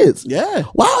having kids. Yeah.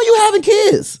 Why are you having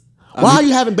kids? Why are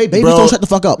you having babies? Bro, don't shut the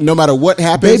fuck up. No matter what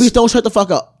happens, babies don't shut the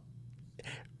fuck up.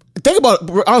 Think about,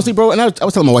 honestly, bro, and I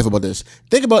was telling my wife about this.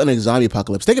 Think about in a zombie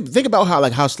apocalypse. Think about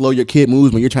how slow your kid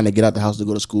moves when you're trying to get out the house to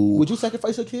go to school. Would you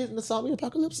sacrifice your kid in the zombie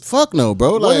apocalypse? Fuck no,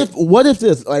 bro. What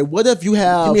if you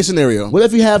have? Give me a scenario. What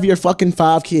if you have your fucking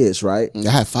 5 kids, right? I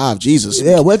have 5. Jesus.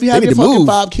 Yeah. What if you have your fucking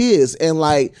 5 kids and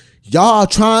like y'all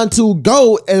trying to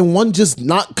go and one just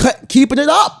not keeping it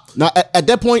up? Now, at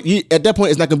that point,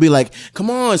 it's not gonna be like, "Come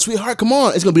on, sweetheart, come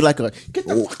on." It's gonna be like get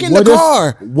the fuck in the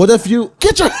car. What if you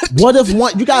get your? What if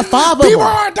one? You got 5 of them. People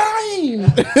are dying.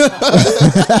 But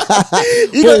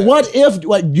what if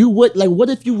you would like? What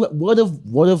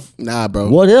if? Nah, bro.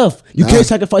 What if you can't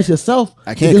sacrifice yourself?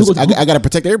 I can't. Cause I gotta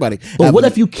protect everybody. But what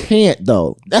if you can't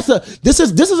though? This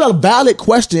is a valid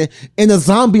question in a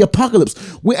zombie apocalypse.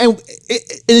 And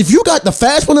if you got the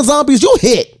fast one of zombies, you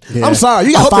hit. Yeah. I'm sorry,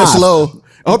 you got 5. They're slow.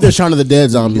 I hope they're Shaun of the Dead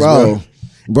zombies, bro.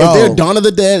 If they're Dawn of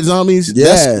the Dead zombies,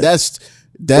 that's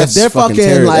they're fucking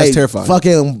that's terrifying.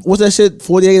 Fucking what's that shit?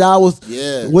 48 hours.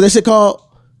 Yeah. What that shit called?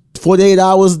 48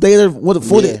 hours later. What?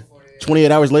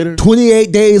 28 hours later.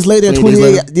 28 days later.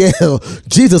 28. Yeah.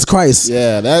 Jesus Christ.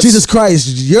 Yeah. Jesus Christ.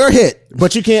 You're hit.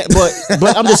 But you can't. But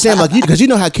I'm just saying, like, because you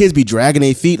know how kids be dragging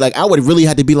their feet. Like, I would really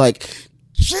have to be like,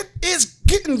 shit is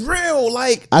getting real.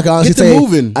 Like, I can honestly get them say,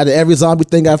 moving. out of every zombie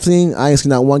thing I've seen, I ain't seen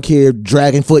not one kid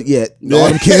dragging foot yet. All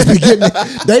them kids be getting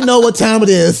it. They know what time it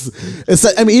is.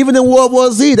 I mean, even in World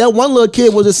War Z, that one little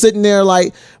kid was just sitting there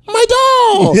like, my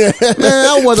dog. Man,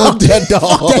 I want Fuck that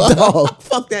dog. Fuck that dog.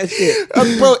 Fuck that shit.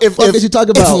 Bro, if you talking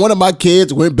about? If one of my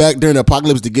kids went back during the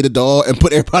apocalypse to get a dog and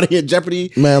put everybody in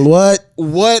jeopardy, Man, what?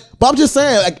 What? But I'm just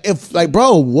saying,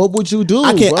 bro, what would you do?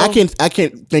 I bro?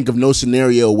 can't think of no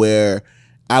scenario where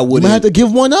I You would might have to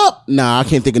give one up. Nah, I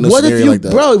can't think of no What if scenario you, like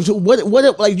that. bro? What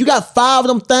if, like, you got 5 of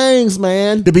them things,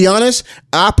 man? To be honest,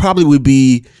 I probably would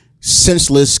be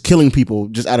senseless killing people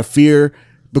just out of fear,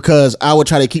 because I would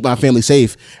try to keep my family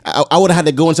safe. I would have had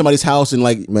to go in somebody's house and,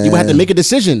 like, Man. you would have to make a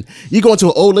decision. You go into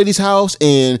an old lady's house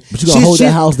and But you gonna hold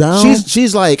that house down?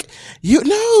 She's like, get out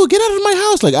of my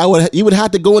house. Like, you would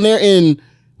have to go in there and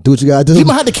Do what you gotta do. you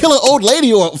might have to kill an old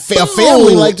lady or a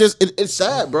family. Like, just it's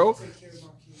sad, bro.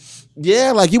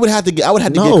 Yeah, like I would have to get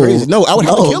crazy. No, I would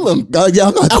have to kill them. Yeah,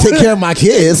 I'm gonna take care of my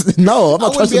kids. No, I'm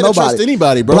not trusting nobody. Trust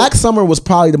anybody, bro. Black Summer was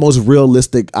probably the most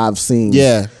realistic I've seen.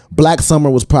 Yeah. Black Summer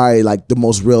was probably like the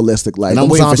most realistic. Like, And I'm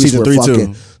them waiting for zombies season were 3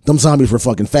 fucking, too. them zombies were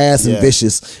fucking fast and Yeah.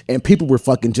 vicious, and people were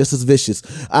fucking just as vicious.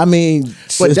 I mean,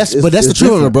 But that's the truth of it,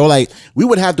 different. bro. Like, we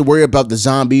would have to worry about the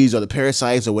zombies or the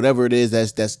parasites or whatever it is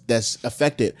that's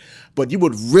affected. But you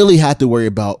would really have to worry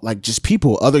about, like, just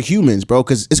people, other humans, bro,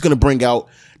 because it's gonna bring out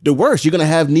the worst. You're gonna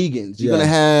have Negans. You're gonna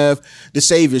have the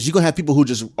saviors. You're gonna have people who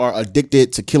just are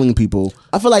addicted to killing people.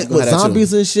 I feel like You're gonna with have that too.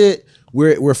 zombies and shit,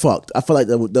 we're fucked. I feel like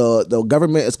the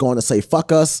government is going to say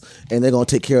fuck us, and they're gonna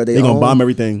take care of their own. They're gonna bomb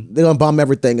everything. They're gonna bomb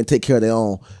everything and take care of their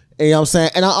own. And you know what I'm saying?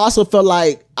 And I also feel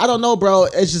like, I don't know, bro.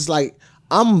 It's just like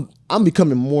I'm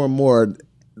becoming more and more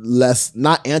less,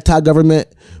 not anti-government,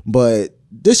 but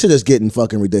this shit is getting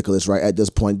fucking ridiculous right at this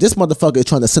point. This motherfucker is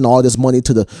trying to send all this money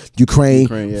to the Ukraine.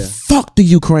 Yeah. Fuck the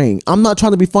Ukraine. I'm not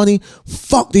trying to be funny.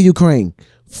 Fuck the Ukraine.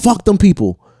 Fuck them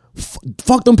people.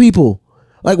 Fuck them people.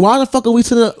 Like, why the fuck are we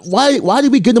sending? Why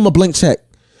did we give them a blank check?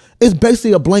 It's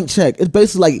basically a blank check. It's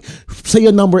basically like, say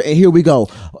your number and here we go.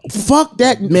 Fuck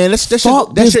that, Man, that's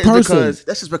fuck this this person.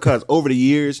 that's just because over the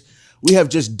years we have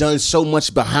just done so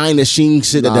much behind the scenes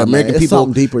shit that Nah, the American man, it's people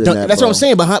something deeper than that, That's bro. what I'm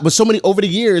saying. But so many over the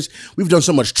years we've done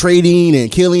so much trading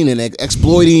and killing and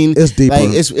exploiting. It's deeper. Like,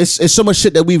 it's so much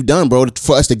shit that we've done, bro,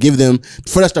 for us to give them,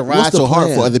 for us to ride What's the so hard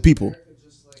plan? for other people.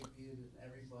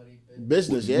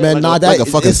 Business, yeah, Man, like that a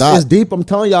fucking thought. it's deep. I'm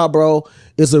telling y'all, bro.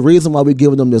 It's the reason why we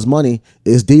giving them this money.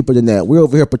 It's deeper than that. We're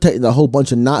over here protecting a whole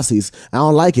bunch of Nazis. I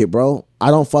don't like it, bro.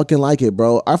 I don't fucking like it,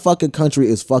 bro. Our fucking country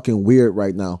is fucking weird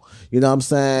right now. You know what I'm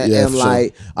saying? Yeah, and for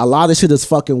like a lot of shit is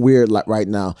fucking weird like right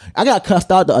now. I got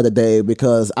cussed out the other day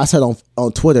because I said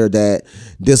on Twitter that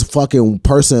this fucking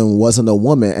person wasn't a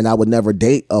woman and I would never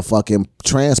date a fucking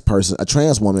trans person, a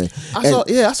trans woman. I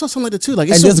saw something like that too. Like,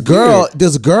 it's And so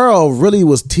this girl really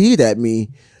was teed at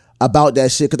me about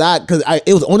that shit because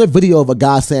it was on a video of a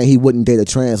guy saying he wouldn't date a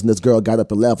trans, and this girl got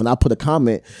up and left, and I put a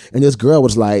comment, and this girl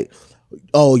was like,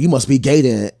 "Oh, you must be gay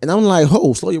then," and I'm like,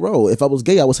 "Oh, slow your roll. If I was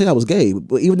gay, I would say I was gay,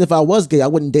 but even if I was gay, I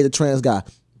wouldn't date a trans guy."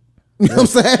 You know what I'm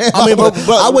saying? I mean, but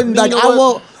I wouldn't you like. know I what?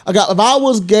 won't. If I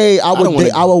was gay, I don't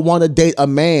wanna- would want to date a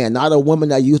man, not a woman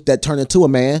that turned into a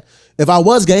man. If I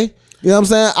was gay. You know what I'm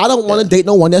saying? I don't want to date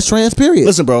no one that's trans, period.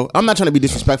 Listen, bro, I'm not trying to be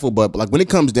disrespectful, but like when it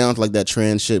comes down to like that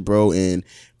trans shit, bro, and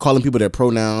calling people their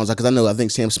pronouns, like, because I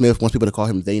think Sam Smith wants people to call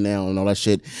him they now and all that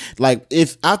shit. Like,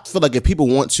 if people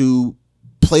want to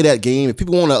play that game, if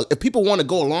people want to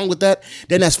go along with that,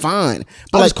 then that's fine.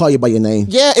 But I'll like, just call you by your name.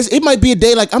 yeah, it might be a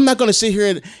day. Like, I'm not gonna sit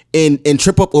here and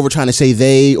trip up over trying to say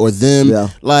they or them. Yeah.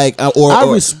 Like, I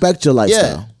respect your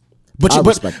lifestyle. I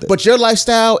respect it. But your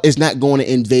lifestyle is not going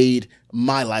to invade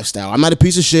my lifestyle. I'm not a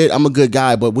piece of shit. I'm a good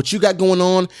guy. But what you got going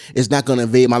on is not going to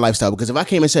invade my lifestyle. Because if I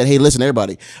came and said, hey, listen,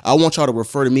 everybody, I want y'all to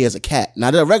refer to me as a cat.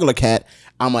 Not a regular cat.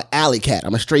 I'm an alley cat.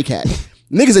 I'm a stray cat.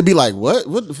 Niggas would be like, what?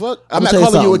 What the fuck? I'm not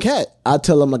calling you a cat. I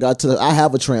tell them, I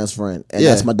have a trans friend, and Yeah.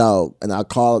 that's my dog. And I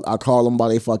call them by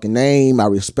their fucking name. I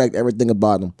respect everything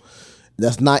about them.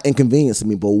 That's not inconveniencing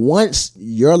me. But once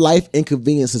your life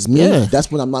inconveniences me, Yeah. that's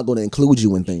when I'm not going to include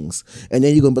you in things. And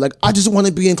then you're going to be like, I just want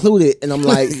to be included. And I'm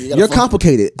like, you're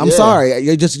complicated. I'm Yeah. sorry.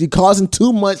 You're causing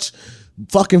too much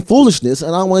fucking foolishness,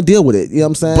 and I don't want to deal with it. You know what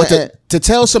I'm saying? But to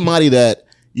tell somebody that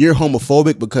you're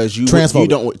homophobic because you Transphobic.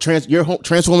 you're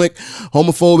transphobic,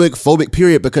 homophobic, phobic,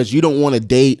 period, because you don't want to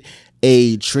date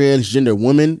a transgender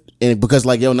woman, and because,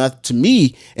 like, yo, not to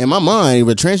me in my mind,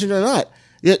 whether transgender or not,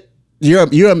 you're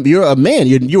a man.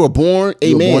 You were born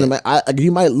a man.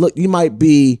 You might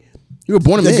be. You were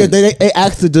born a man. They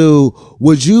asked the dude,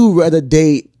 would you rather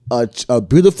date a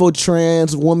beautiful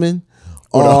trans woman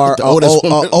or the oldest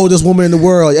woman. oldest woman in the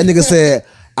world? That nigga said,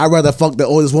 I'd rather fuck the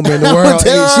oldest woman in the world.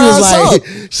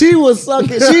 And she was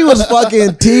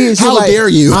fucking teased. How dare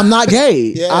you? I'm not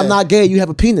gay. Yeah. I'm not gay. You have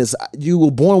a penis. You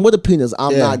were born with a penis.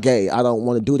 I'm not gay. I don't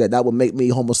want to do that. That would make me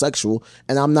homosexual,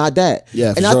 and I'm not that.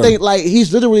 Yeah, and I think like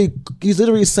he's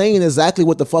literally saying exactly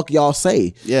what the fuck y'all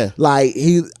say. Yeah, like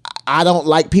I don't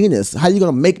like penis. How you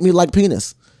gonna make me like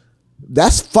penis?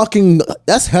 That's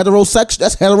heterosexual.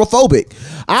 That's heterophobic.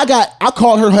 I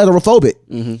called her heterophobic.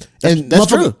 Mm-hmm. And that's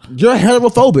true. You're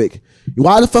heterophobic.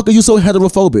 Why the fuck are you so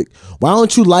heterophobic? Why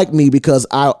don't you like me because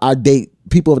I date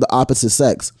people of the opposite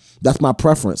sex? That's my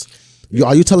preference.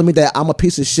 Are you telling me that I'm a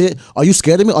piece of shit? Are you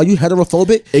scared of me? Are you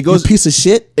heterophobic? You piece of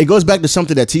shit. It goes back to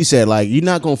something that T said. Like, you're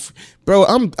not gonna, bro.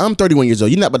 I'm 31 years old.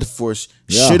 You're not about to force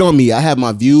shit on me. I have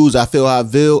my views. I feel how I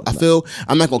feel.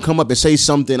 I'm not gonna come up and say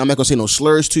something. I'm not gonna say no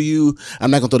slurs to you.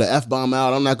 I'm not gonna throw the F-bomb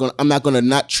out. I'm not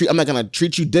gonna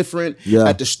treat you different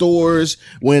at the stores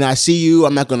when I see you.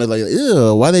 I'm not gonna like,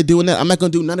 ew, why are they doing that? I'm not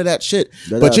gonna do none of that shit.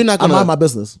 But you're not gonna mind my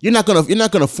business. You're not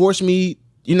gonna force me.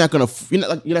 You're not gonna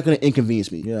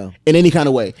inconvenience me. Yeah. In any kind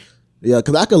of way. Yeah,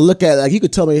 because I could look at like you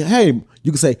could tell me, hey,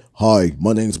 you could say, hi,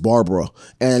 my name's Barbara,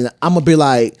 and I'm gonna be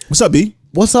like, what's up, B?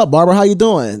 What's up, Barbara? How you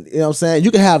doing? You know what I'm saying?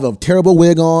 You can have a terrible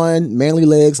wig on, manly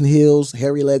legs and heels,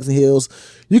 hairy legs and heels.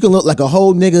 You can look like a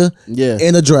whole nigga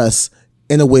in a dress,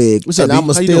 in a wig, what's up, and B? I'm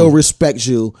gonna still respect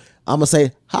you. I'm gonna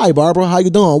say, hi, Barbara. How you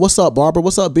doing? What's up, Barbara?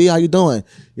 What's up, B? How you doing?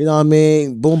 You know what I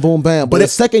mean? Boom, boom, bam. But the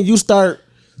second you start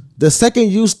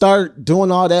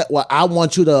doing all that, well, I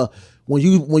want you to when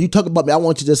you talk about me, I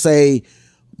want you to say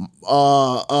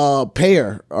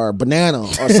pear or banana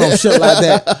or some shit like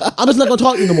that. I'm just not gonna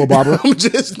talk to you no more, Barbara. I'm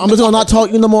just gonna not talk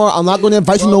to you no more. I'm not gonna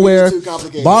invite you nowhere.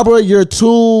 Barbara, you're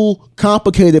too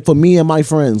complicated for me and my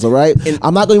friends, all right? And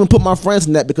I'm not gonna even put my friends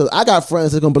in that because I got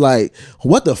friends that's gonna be like,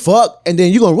 what the fuck? And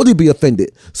then you're gonna really be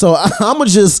offended. So I'm gonna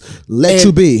just let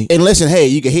you be. And listen, hey,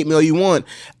 you can hate me all you want.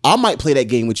 I might play that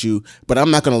game with you, but I'm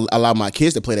not gonna allow my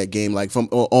kids to play that game. Like when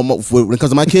it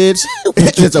comes to my kids,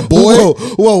 it's a boy.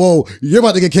 Whoa! You're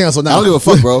about to get canceled now. I don't give a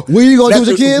fuck, bro. What are you gonna do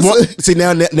with your kids? See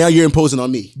now you're imposing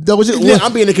on me.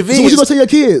 I'm being inconvenienced. So what you gonna tell your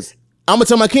kids? I'm gonna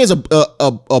tell my kids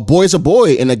a boy is a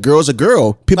boy and a girl's a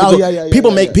girl.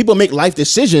 People make life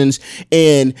decisions,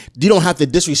 and you don't have to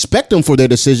disrespect them for their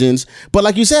decisions. But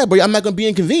like you said, bro, I'm not gonna be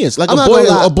inconvenienced. Like a boy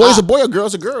is a boy, a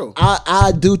girl's a girl.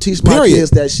 I do teach my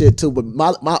kids that shit too.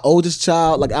 But my oldest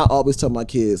child, like I always tell my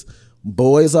kids,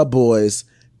 boys are boys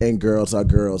and girls are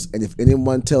girls. And if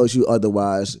anyone tells you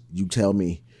otherwise, you tell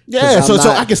me. Yeah, so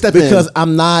I can step in. Because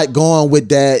I'm not going with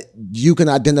that. You can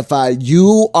identify.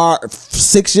 You are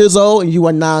 6 years old and you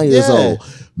are 9 years old.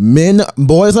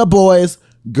 Boys are boys,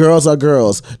 girls are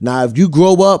girls. Now, if you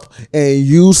grow up and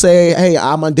you say, hey,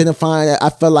 I'm identifying, I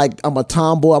feel like I'm a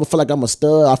tomboy, I feel like I'm a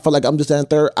stud, I feel like I'm just that and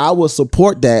third, I will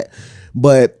support that.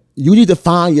 But you need to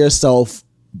find yourself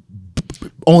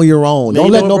on your own.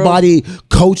 Don't let nobody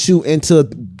coach you into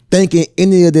thinking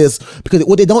any of this, because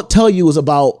what they don't tell you is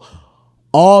about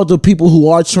all the people who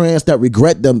are trans that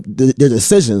regret their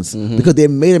decisions because they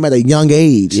made them at a young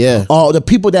age. Yeah. All the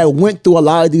people that went through a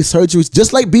lot of these surgeries,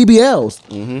 just like BBLs.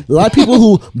 A lot of people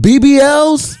who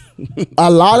BBLs,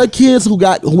 a lot of kids who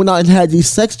went out and had these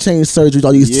sex change surgeries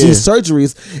or these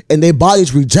surgeries, and their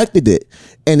bodies rejected it,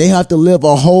 and they have to live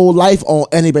a whole life on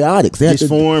antibiotics. They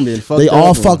Disformed and fucked they up.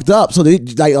 all fucked up. So they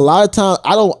like a lot of times.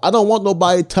 I don't want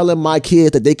nobody telling my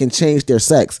kids that they can change their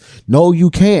sex. No, you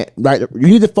can't. Right? You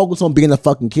need to focus on being a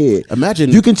fucking kid.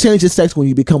 Imagine you can change your sex when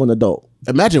you become an adult.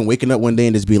 Imagine waking up one day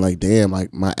and just being like, damn,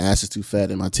 like my ass is too fat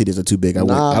and my titties are too big.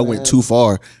 I went too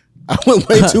far. I went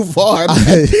way too far.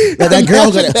 that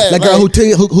girl who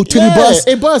titty bust.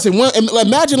 It bust. And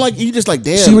imagine like you just like,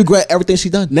 damn. She regret everything she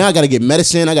done. Now I got to get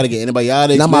medicine. I got to get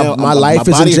antibiotics. Now my life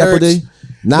is in jeopardy.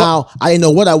 Hurts. Now I didn't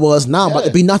know what I was. Now I'm about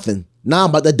to be nothing. Now I'm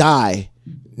about to die.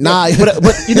 Nah,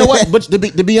 but you know what? But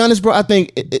to be honest, bro, I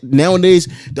think nowadays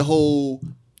the whole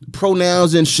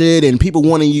pronouns and shit, and people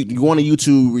wanting you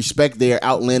to respect their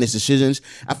outlandish decisions.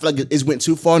 I feel like it's went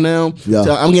too far now. Yeah.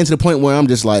 So I'm getting to the point where I'm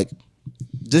just like,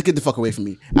 just get the fuck away from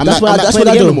me. I'm not playing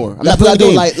the game no more. I'm not playing the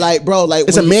game. Like, bro, like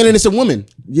it's a man and it's a woman.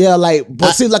 Yeah, like,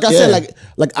 but see, like I said,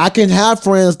 like I can have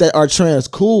friends that are trans.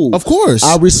 Cool, of course,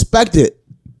 I respect it.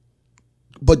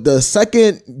 But the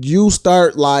second you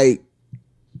start like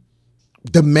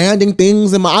demanding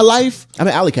things in my life, I'm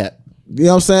an alley cat. You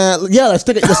know what I'm saying? Yeah, the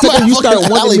second you start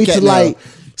wanting me to like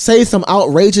say some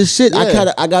outrageous shit,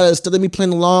 I gotta instead of me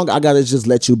playing along, I gotta just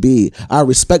let you be. I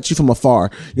respect you from afar.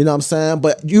 You know what I'm saying?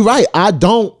 But you're right. I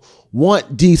don't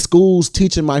want these schools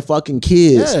teaching my fucking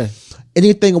kids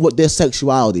anything with their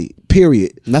sexuality.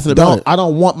 Period. Nothing about it. I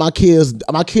don't want my kids.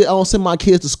 I don't send my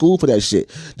kids to school for that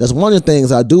shit. That's one of the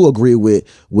things I do agree with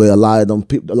a lot of them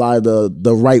people, a lot of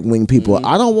the right wing people.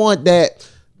 I don't want that.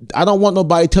 I don't want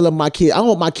nobody telling my kid. I don't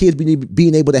want my kids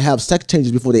being able to have sex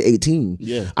changes before they're 18.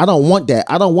 Yeah. I don't want that.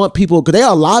 I don't want people, because they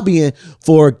are lobbying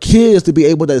for kids to be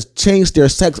able to change their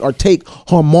sex or take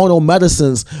hormonal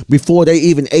medicines before they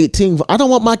even 18. I don't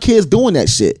want my kids doing that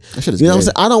shit. That shit is you know gay. what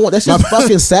I'm saying? I don't want that shit's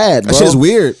fucking sad, bro. That shit's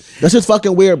weird. That shit's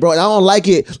fucking weird, bro. And I don't like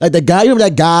it. Like the guy, you remember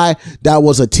that guy that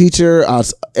was a teacher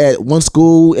at one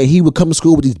school, and he would come to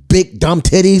school with these big dumb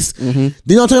titties.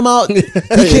 You know what I'm talking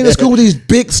about? He came to school with these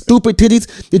big stupid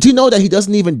titties. Did you know that he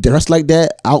doesn't even dress like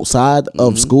that outside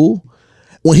of school?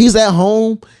 When he's at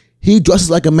home, he dresses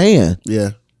like a man. Yeah.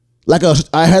 Like a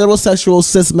heterosexual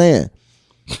cis man.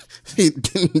 Even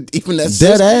that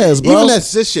Dead cis, ass, bro. Even that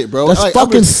cis shit, bro. That's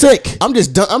fucking sick. I'm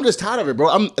just done. I'm just tired of it,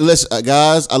 bro. Listen,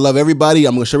 guys, I love everybody.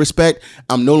 I'm gonna show respect.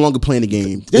 I'm no longer playing the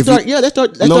game. They're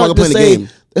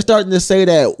starting to say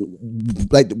that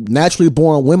like naturally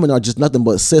born women are just nothing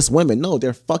but cis women. No,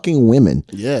 they're fucking women.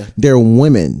 Yeah. They're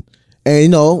women. And you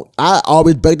know, I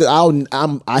always beg that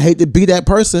I hate to be that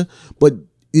person, but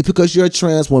because you're a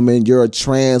trans woman, you're a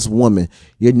trans woman.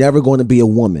 You're never going to be a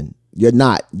woman. You're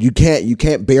not. You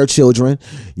can't bear children.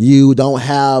 You don't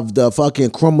have the fucking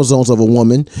chromosomes of a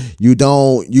woman. You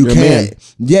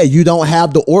can't. Yeah, you don't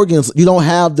have the organs. You don't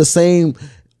have the same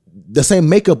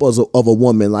makeup of a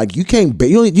woman. Like you can't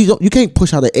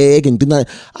push out an egg and do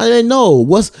nothing. I didn't know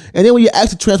and then when you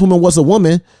ask a trans woman what's a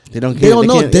woman, they don't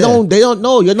know. They don't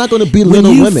know. You're not going to be little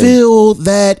women. When you feel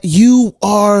that you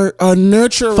are a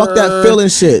nurturer, fuck that feeling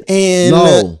shit.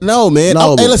 And no, man.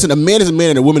 Hey, listen, a man is a man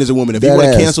and a woman is a woman. If you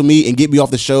want to cancel me and get me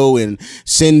off the show and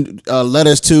send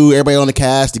letters to everybody on the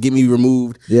cast to get me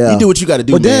removed, you do what you got to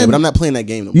do, man. But I'm not playing that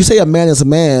game no more. You say a man is a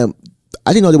man.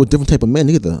 I didn't know there were different type of men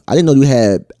either. I didn't know you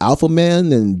had alpha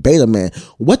man and beta man.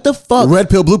 What the fuck? Red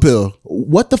pill, blue pill.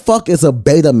 What the fuck is a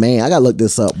beta man? I gotta look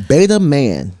this up. Beta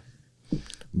man.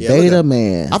 Beta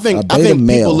man. I think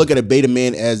people look at a beta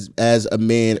man as a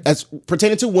man, as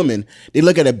pertaining to women. They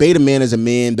look at a beta man as a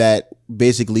man that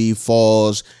basically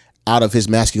falls out of his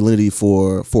masculinity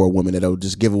for a woman, that'll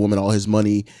just give a woman all his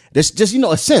money. Just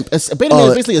a simp. A beta man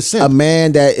is basically a simp. A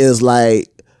man that is like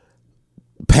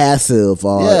passive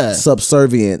or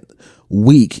subservient,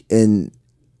 weak, and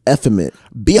effeminate.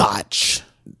 Biatch.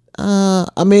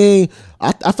 I mean,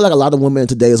 I feel like a lot of women in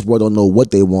today's world don't know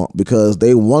what they want, because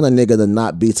they want a nigga to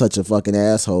not be such a fucking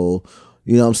asshole.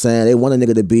 You know what I'm saying? They want a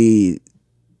nigga to be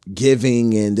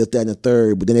giving and this, that, and the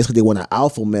third, but then they want an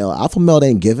alpha male. Alpha male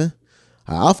ain't giving.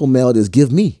 An alpha male is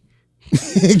give me.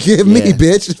 Give me,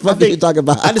 bitch. What are you talking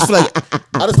about? I just feel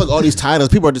like all these titles,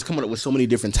 people are just coming up with so many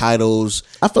different titles.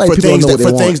 I feel like people don't know what they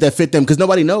want. Things that fit them, because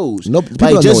nobody knows. People don't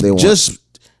know what they want.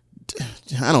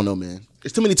 I don't know, man.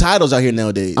 There's too many titles out here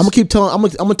nowadays. I'm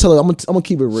gonna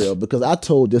keep it real, because I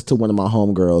told this to one of my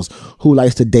homegirls who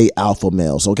likes to date alpha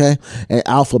males. Okay, and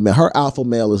her alpha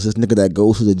male is this nigga that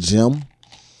goes to the gym.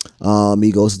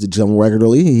 He goes to the gym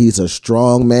regularly. He's a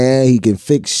strong man. He can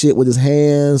fix shit with his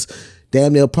hands.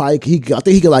 Damn near probably I think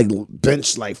he could like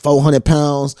bench like 400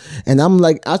 pounds. And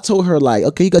I told her like,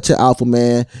 okay, you got your alpha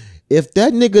man. If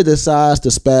that nigga decides to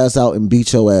spaz out and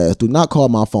beat your ass, do not call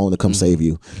my phone to come save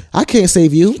you. I can't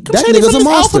save you. That nigga's a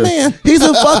monster. He's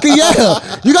a fucking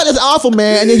You got this alpha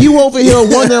man, and then you over here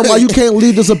wondering why you can't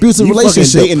leave this abusive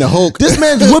relationship. Dating the Hulk. This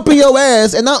man's whipping your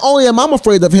ass, and not only am I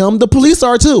afraid of him, the police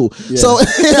are too. Yeah. So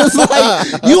it's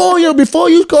like you on here before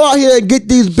you go out here and get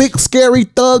these big scary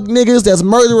thug niggas that's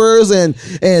murderers and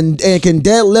can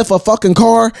deadlift a fucking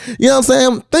car. You know what I'm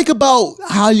saying? Think about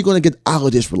how you're gonna get out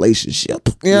of this relationship.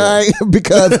 You know?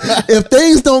 Because if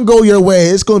things don't go your way,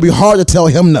 it's going to be hard to tell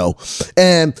him no.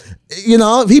 And you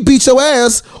know, if he beats your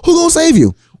ass, who gonna save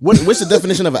you? What's the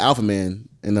definition of an alpha man?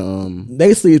 And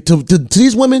basically, to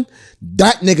these women,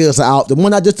 that nigga is out. The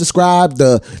one I just described,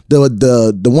 the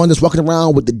one that's walking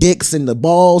around with the dicks and the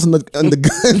balls and the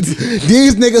guns.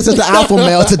 These niggas is the alpha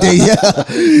male today. Yeah,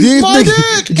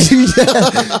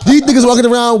 these niggas walking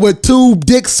around with two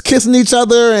dicks kissing each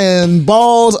other and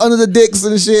balls under the dicks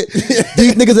and shit.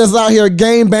 These niggas that's out here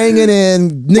game banging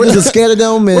and niggas are scared of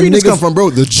them. And where you niggas come from,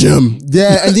 bro? The gym.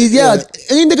 Yeah, and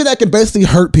any nigga that can basically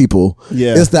hurt people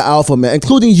is the alpha male,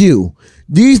 including you.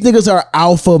 These niggas are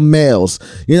alpha males.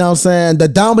 You know what I'm saying? The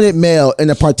dominant male in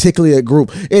a particular group.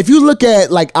 If you look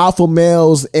at like alpha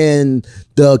males in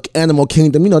the animal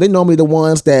kingdom, you know, they normally the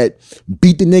ones that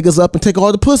beat the niggas up and take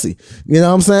all the pussy. You know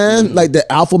what I'm saying? Mm-hmm. Like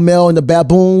the alpha male in the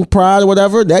baboon pride or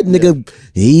whatever, that nigga,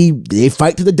 they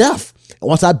fight to the death.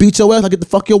 Once I beat your ass, I get to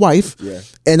fuck your wife. Yeah.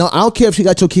 And I don't care if she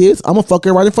got your kids. I'm gonna fuck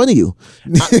her right in front of you.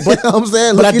 But, you know what I'm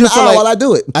saying? Look in the eye while I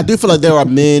do it. I do feel like there are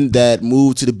men that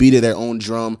move to the beat of their own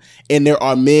drum, and there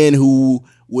are men who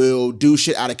will do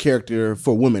shit out of character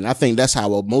for women. I think that's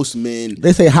how most men.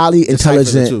 They say highly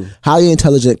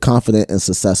intelligent, confident, and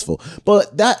successful.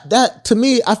 But that to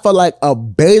me, I feel like a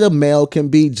beta male can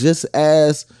be just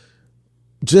as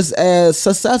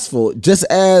successful, just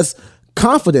as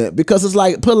confident, because it's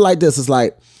like, put it like this, it's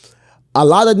like a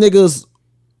lot of niggas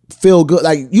feel good.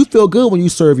 Like, you feel good when you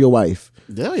serve your wife.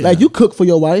 Yeah, yeah. Like, you cook for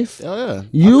your wife. Yeah.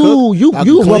 You rub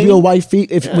your wife's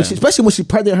feet, especially when she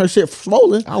pregnant, her shit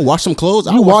swollen. I'll wash some clothes.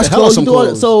 You wash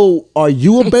clothes. So are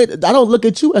you a beta? I don't look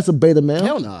at you as a beta man.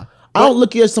 Hell nah. I don't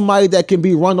look at somebody that can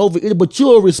be run over either, but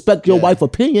you'll respect your wife's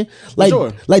opinion. Like,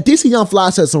 like DC Young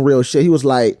Fly said some real shit. He was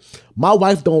like, my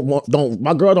wife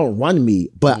my girl don't run me,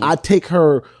 but I take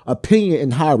her opinion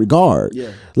in high regard.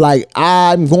 Yeah. Like,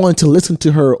 I'm going to listen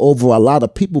to her over a lot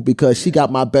of people because she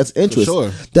got my best interest.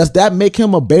 Does that make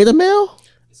him a beta male?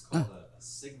 It's called a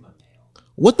sigma male.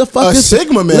 What the fuck is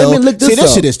sigma male? Let me look this up. See, that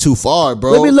shit is too far,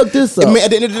 bro. Let me look this up. I mean,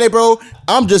 at the end of the day, bro,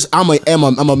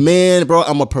 I'm a man, bro.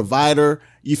 I'm a provider.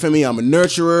 You feel me? I'm a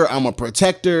nurturer. I'm a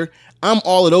protector. I'm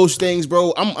all of those things,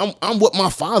 bro. I'm what my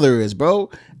father is,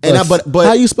 bro. And but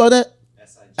how you spell that?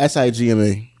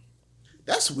 SIGMA.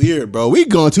 That's weird, bro. We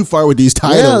going too far with these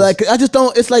titles. Yeah, like, I just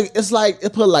don't. It's like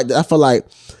it put it like that. I feel like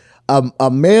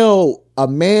a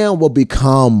man will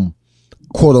become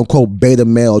quote unquote beta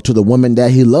male to the woman that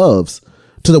he loves,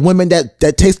 to the women that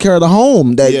takes care of the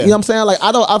home. That you know what I'm saying? Like,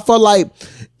 I feel like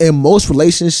in most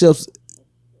relationships.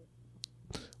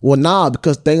 Well, nah,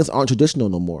 because things aren't traditional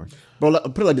no more. Bro,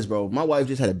 put it like this, bro. My wife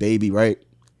just had a baby, right?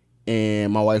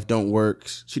 And my wife don't work.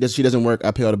 She doesn't work. I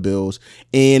pay all the bills,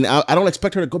 and I don't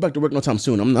expect her to go back to work no time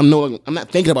soon. I'm not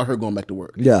thinking about her going back to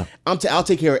work. Yeah, I'll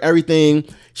take care of everything.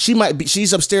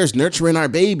 She's upstairs nurturing our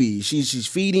baby. She's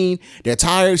feeding. They're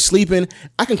tired, sleeping.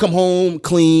 I can come home,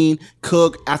 clean,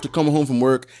 cook after coming home from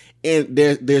work. And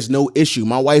there's no issue.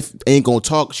 My wife ain't gonna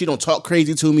talk. She don't talk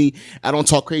crazy to me. I don't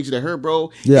talk crazy to her,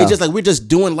 bro. Yeah. It's just like we're just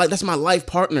doing life. That's my life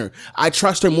partner. I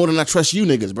trust her more than I trust you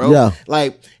niggas, bro. Yeah.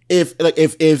 Like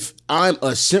if I'm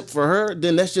a simp for her,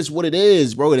 then that's just what it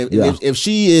is, bro. And if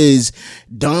she is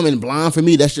dumb and blind for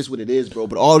me, that's just what it is, bro.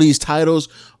 But all these titles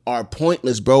are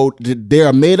pointless, bro. They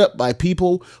are made up by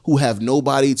people who have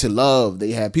nobody to love.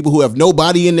 They have people who have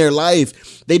nobody in their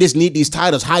life. They just need these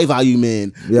titles: high value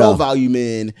men, low value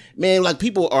men. Man, like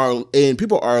people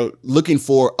are looking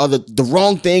for the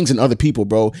wrong things in other people,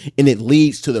 bro, and it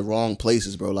leads to the wrong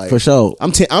places, bro. Like, for sure.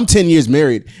 I'm 10 years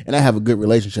married and I have a good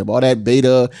relationship. All that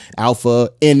beta, alpha,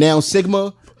 and now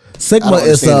sigma. Sigma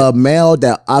is a male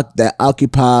that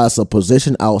occupies a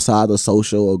position outside the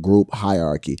social or group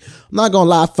hierarchy. I'm not gonna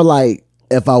lie, I feel like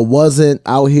if I wasn't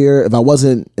out here, if I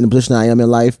wasn't in the position I am in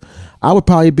life, I would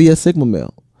probably be a Sigma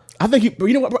male. I think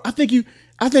you know what, bro? I think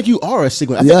you are a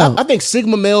Sigma. I think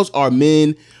Sigma males are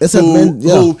men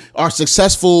who are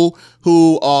successful,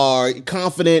 who are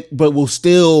confident, but will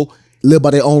still live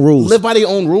by their own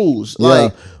rules.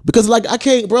 Like, because like I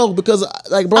can't, bro. Because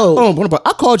like, bro,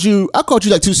 I called you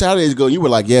like 2 Saturdays ago. And you were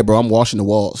like, "Yeah, bro, I'm washing the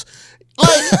walls."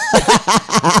 Like,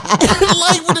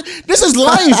 this is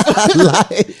life.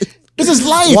 This is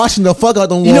life. Washing the fuck out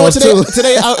the walls. You know what, today,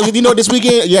 this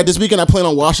weekend? Yeah, this weekend I plan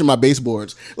on washing my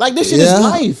baseboards. Like, this shit is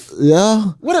life.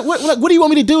 Yeah. What do you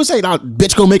want me to do? Say, nah,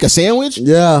 bitch, go make a sandwich?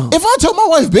 Yeah. If I told my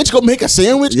wife, bitch, go make a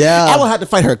sandwich, I would have to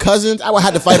fight her cousins. I would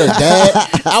have to fight her dad.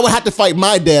 I would have to fight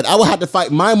my dad. I would have to fight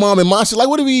my mom and my shit. Like,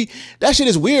 that shit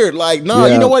is weird. Like, nah,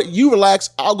 you know what? You relax.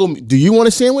 I'll go. Do you want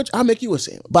a sandwich? I'll make you a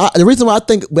sandwich. But the reason why I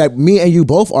think that me and you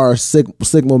both are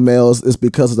Sigma males is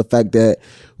because of the fact that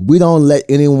we don't let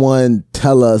anyone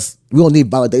tell us. We don't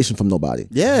need validation from nobody.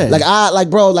 Yeah. I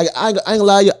ain't gonna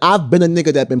lie to you. I've been a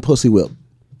nigga that been pussy whipped.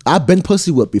 I've been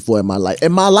pussy whipped before in my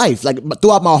life. Like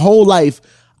throughout my whole life,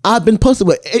 I've been pussy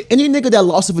whipped. Any nigga that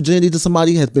lost his virginity to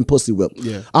somebody has been pussy whipped.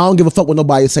 Yeah. I don't give a fuck what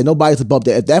nobody say. Nobody's above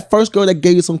that. If that first girl that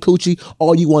gave you some coochie,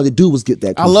 all you wanted to do was get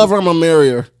that coochie. I love her. I'm gonna marry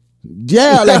her.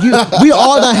 Yeah. Like we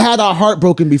all done had our heart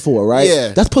broken before, right?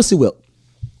 Yeah. That's pussy whipped.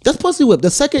 That's pussy whip.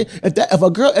 The second,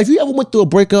 if you ever went through a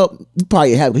breakup, you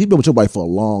probably have. He's been with your wife for a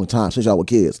long time since y'all were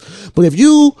kids. But if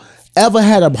you ever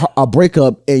had a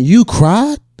breakup and you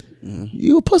cried,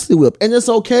 you a pussy whip, and it's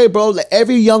okay, bro. Like,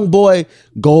 every young boy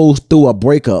goes through a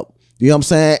breakup. You know what I'm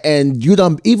saying? And you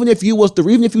done, even if you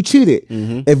cheated,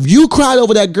 if you cried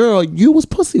over that girl, you was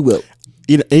pussy whip.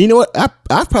 And you know what?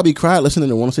 I've probably cried listening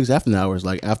to 106 After Hours,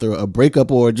 like after a breakup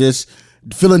or just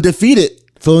feeling defeated.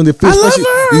 feeling defeated. I love Especially,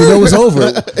 her. you know it's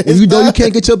over. When you know you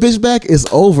can't get your bitch back, it's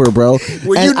over, bro.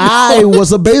 And I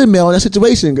was a beta male in that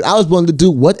situation. I was willing to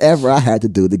do whatever I had to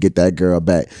do to get that girl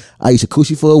back. I used to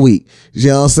coochie for a week. You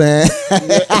know what I'm saying?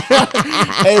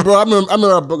 Hey, bro, I remember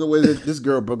I broke up with this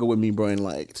girl broke up with me, bro, in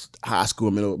like high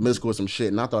school, middle school, some shit,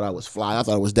 and I thought I was fly. I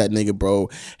thought it was that nigga, bro.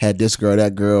 Had this girl,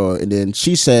 that girl, and then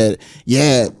she said,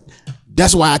 "Yeah,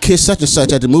 that's why I kissed such and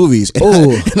such at the movies."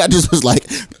 And, I just was like,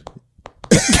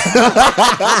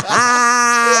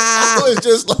 I was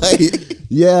just like,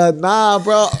 yeah, nah,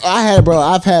 bro.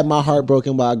 I've had my heart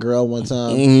broken by a girl one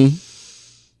time. Mm-hmm.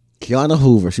 Kiana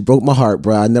Hoover. She broke my heart,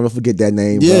 bro. I never forget that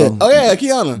name, yeah, bro. oh yeah,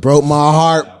 Kiana Broke my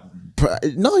heart.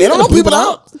 No, They don't know people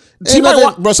out. Ain't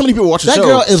nothing- Bro, so many people watch the that show.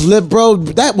 girl is live, bro.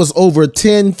 That was over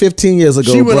 10, 15 years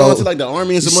ago, She went bro. on to like the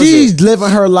army and some She's shit. living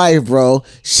her life, bro.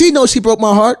 She knows she broke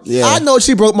my heart. Yeah. I know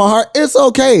she broke my heart. It's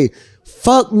okay.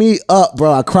 Fuck me up,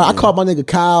 bro. I cry. I called my nigga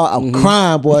Kyle. I'm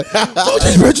crying, boy. Fuck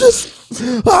these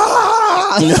bitches.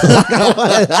 Ah!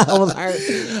 I was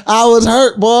hurt. I was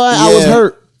hurt, boy. I was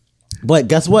hurt. But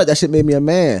guess what? That shit made me a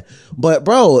man. But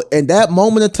bro, in that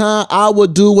moment of time, I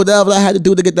would do whatever I had to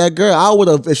do to get that girl. I would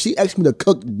have, if she asked me to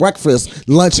cook breakfast,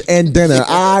 lunch, and dinner,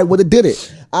 I would have did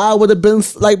it. I would have been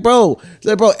like, bro,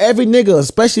 every nigga,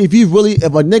 especially if a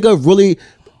nigga really,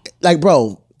 like,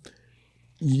 bro,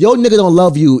 your nigga don't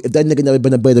love you if that nigga never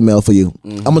been a beta male for you.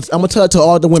 Mm-hmm. I'm gonna tell it to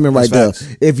all the women right there.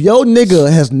 facts. If your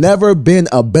nigga has never been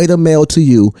a beta male to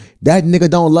you, that nigga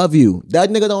don't love you. That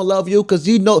nigga don't love you because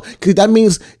because that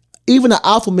means even an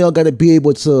alpha male got to be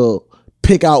able to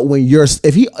pick out when you're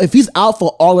if he's alpha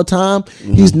all the time,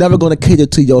 he's never going to cater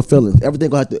to your feelings.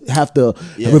 Everything going to have to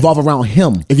revolve around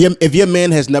him. If your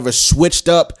man has never switched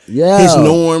up Yeah. his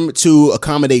norm to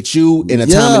accommodate you in a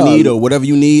time of need or whatever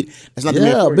you need, that's not the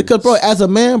man for you. Because bro, as a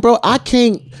man, bro, I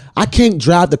can't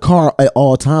drive the car at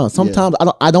all times. Sometimes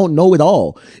I don't know it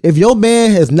all. If your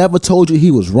man has never told you he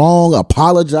was wrong,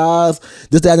 apologize,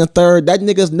 this, that, and the third, that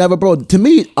nigga's never, bro. To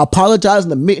me,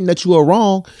 apologizing, admitting that you are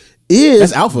wrong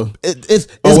That's alpha. It's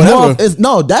whatever.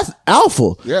 That's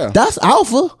alpha. Yeah. That's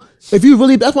alpha. If you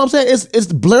really, that's what I'm saying.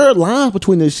 It's blurred lines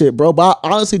between this shit, bro. But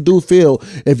I honestly do feel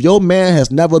if your man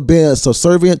has never been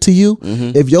subservient to you,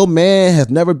 if your man has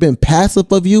never been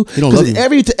passive of you, don't love you.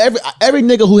 every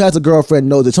nigga who has a girlfriend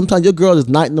knows that sometimes your girl is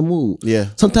not in the mood. Yeah.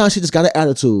 Sometimes she just got an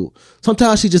attitude.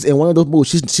 Sometimes she just in one of those moods.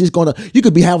 She's gonna. You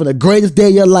could be having the greatest day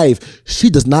of your life. She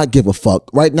does not give a fuck.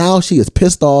 Right now, she is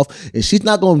pissed off, and she's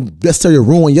not gonna necessarily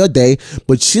ruin your day,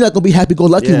 but she's not gonna be happy go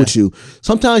lucky with you.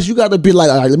 Sometimes you gotta be like,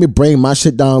 all right, let me bring my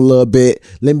shit down a little bit.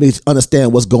 Let me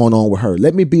understand what's going on with her.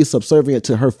 Let me be subservient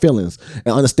to her feelings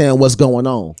and understand what's going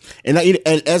on. And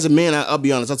as a man, I'll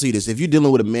be honest. I'll tell you this: if you're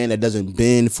dealing with a man that doesn't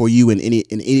bend for you in any of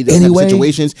those type of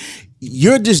situations,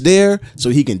 you're just there so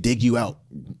he can dig you out.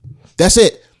 That's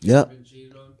it. Yep.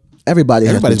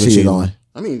 Everybody's been cheated on.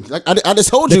 I mean, like I just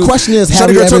told you. The question is, have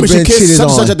Shawty you girl ever told me she been kissed cheated such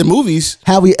and on? such at the movies.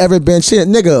 Have we ever been cheated?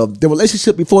 Nigga, the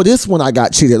relationship before this one I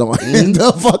got cheated on.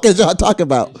 The fuck is y'all talking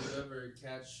about? Did you ever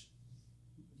catch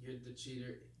the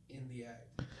cheater in the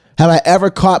act? Have I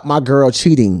ever caught my girl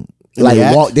cheating? In Like the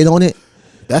act? walked in on it?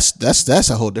 That's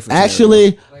a whole different.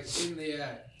 Actually, Like in the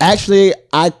act. Actually,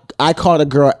 I caught a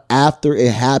girl after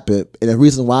it happened, and the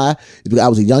reason why is because I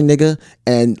was a young nigga,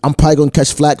 and I'm probably gonna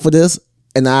catch flack for this.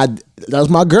 And that was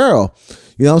my girl.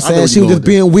 You know what I'm saying? She was just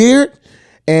being weird,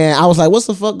 and I was like, "What's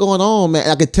the fuck going on, man?"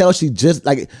 And I could tell she just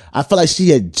I felt like she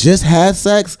had just had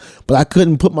sex, but I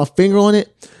couldn't put my finger on it.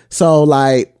 So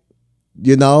like,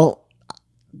 you know,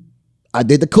 I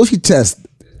did the coochie test.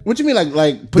 What you mean,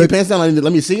 like put your pants down? Like,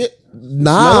 let me see it.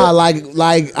 Nah,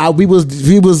 we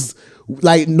was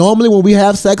like normally when we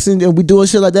have sex and we doing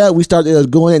shit like that, we start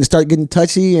going in and start getting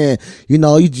touchy, and you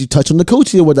know you touch on the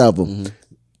coochie or whatever. Mm-hmm.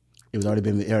 It already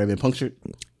been punctured.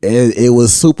 It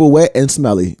was super wet and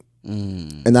smelly,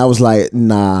 and I was like,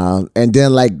 nah. And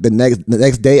then like the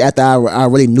next day after I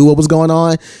already knew what was going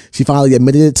on, she finally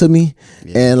admitted it to me,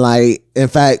 and like in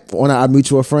fact one of our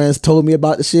mutual friends told me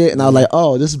about the shit, and I was like,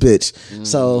 oh, this bitch.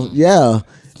 So yeah.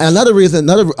 And another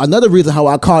reason how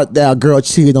I caught that girl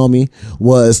cheated on me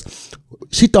was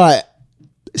she thought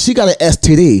she got an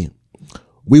STD.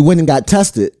 We went and got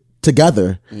tested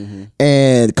together,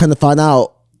 and kind of find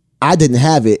out I didn't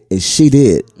have it and she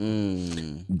did.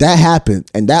 That happened,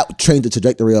 and that changed the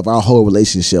trajectory of our whole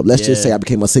relationship. Let's just say I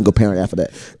became a single parent after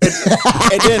that.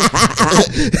 And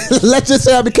then let's just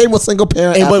say I became a single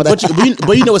parent after that.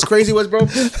 But you know what's crazy was, bro?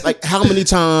 Like how many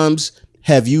times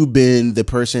have you been the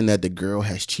person that the girl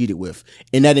has cheated with?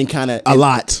 And that didn't kind of A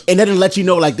lot. And that didn't let you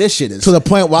know like this shit is To the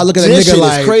point where I look at a this nigga shit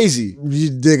like is crazy. You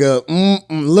nigga,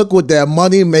 look what that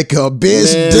money make a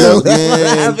bitch Man, do.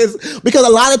 man. Because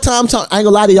a lot of times, I ain't gonna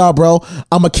lie to y'all, bro.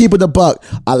 I'ma keep it a buck.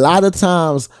 A lot of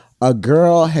times, a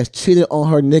girl has cheated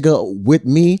on her nigga with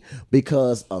me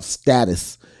because of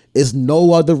status. It's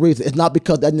no other reason. It's not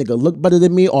because that nigga look better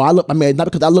than me, or not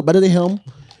because I look better than him.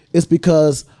 It's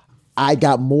because I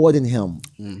got more than him.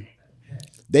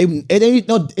 They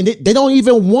don't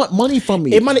even want money from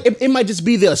me. It might just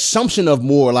be the assumption of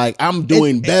more like I'm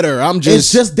doing better.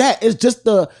 It's just that. It's just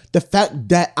the fact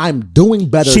that I'm doing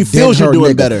better. She feels than you're her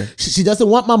doing nigga. better. She doesn't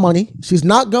want my money. She's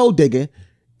not gold digging.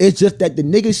 It's just that the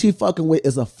nigga she fucking with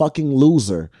is a fucking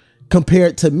loser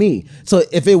compared to me. So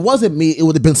if it wasn't me, it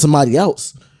would have been somebody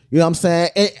else. You know what I'm saying?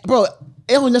 And bro, it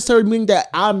don't necessarily mean that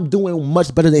I'm doing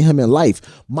much better than him in life.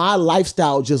 My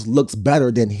lifestyle just looks better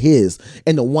than his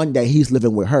and the one that he's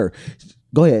living with her.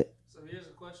 Go ahead. So here's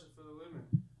a question for the women.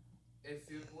 If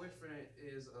your boyfriend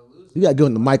is a loser, You gotta give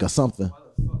him the mic or something. why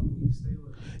the fuck would you stay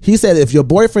with him? He said, if your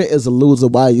boyfriend is a loser,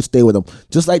 why you stay with him?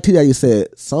 Just like T-Daddy said,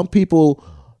 some people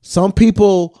want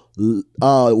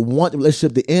the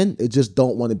relationship to end. They just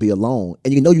don't want to be alone.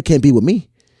 And you know you can't be with me.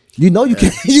 You know you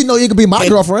can. You know you can be my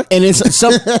girlfriend. And it's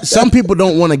some people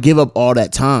don't want to give up all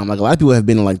that time. Like a lot of people have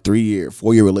been in like 3-year,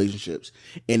 4-year relationships,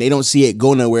 and they don't see it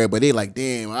go nowhere. But they like,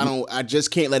 damn, I just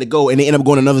can't let it go, and they end up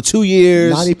going another 2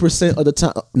 years. 90% of the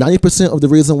time, 90% of the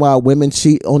reason why women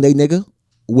cheat on their nigga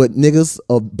with niggas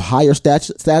of higher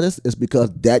status is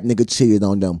because that nigga cheated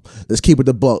on them. Let's keep it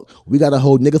a buck. We gotta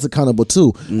hold niggas accountable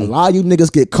too. A lot of you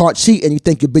niggas get caught cheating. You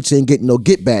think your bitch ain't getting no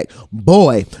get back.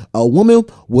 Boy, a woman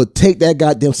will take that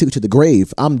goddamn secret to the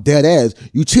grave. I'm dead ass.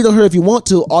 You cheat on her if you want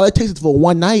to. All it takes is for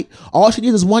one night. All she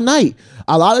needs is one night.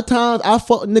 A lot of times I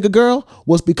fuck a nigga girl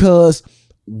was because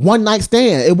one night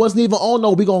stand. It wasn't even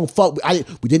we gonna fuck.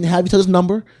 We didn't have each other's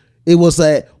number. It was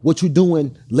what you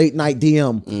doing late night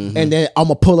DM, and then I'm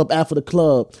gonna pull up after the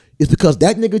club. It's because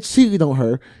that nigga cheated on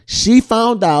her. She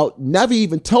found out, never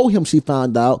even told him she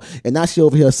found out, and now she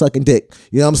over here sucking dick.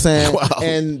 You know what I'm saying? Wow.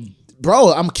 And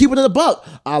bro, I'm keeping it a buck.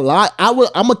 I'm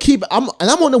gonna keep. I'm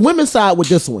on the women's side with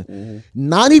this one.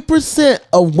 90%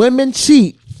 of women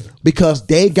cheat because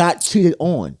they got cheated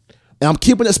on, and I'm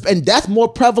keeping it. And that's more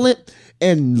prevalent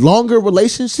in longer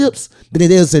relationships than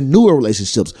it is in newer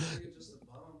relationships.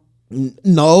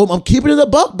 No, I'm keeping it a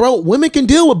buck, bro. Women can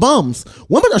deal with bums.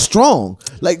 Women are strong.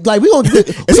 Like we gonna.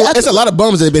 It's a lot of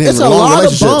bums that have been in It's a long lot of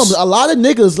relationships. bums. A lot of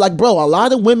niggas, like bro. A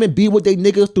lot of women be with their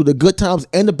niggas through the good times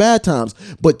and the bad times.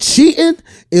 But cheating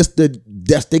is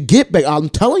that's the get back. I'm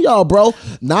telling y'all, bro.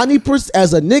 90%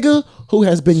 as a nigga who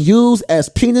has been used as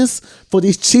penis for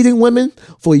these cheating women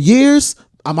for years.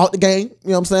 I'm out the game.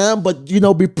 You know what I'm saying? But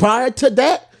be prior to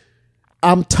that,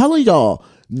 I'm telling y'all.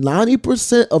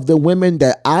 90% of the women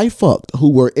that I fucked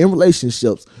who were in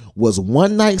relationships was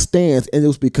one night stands, and it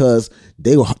was because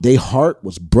their heart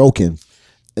was broken.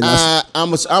 And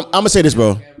I'm gonna say this,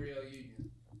 bro. Gabrielle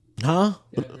Union. huh?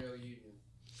 Gabrielle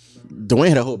Union. Dwayne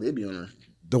had a whole baby on her.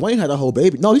 Dwayne had a whole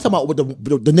baby. No, he's talking about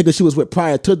with the nigga she was with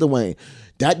prior to Dwayne.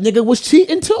 That nigga was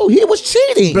cheating too. He was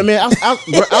cheating. But man,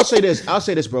 I'll say this. I'll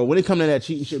say this, bro. When it comes to that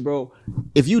cheating shit, bro,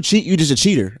 if you cheat, you just a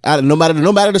cheater. No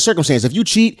matter the circumstance. If you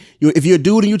cheat, if you're a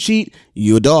dude and you cheat,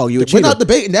 you a dog. You a cheater. We're not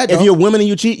debating that. If Dog. you're a woman and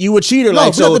you cheat, you a cheater.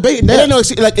 No, we're not debating that.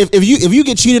 Like if you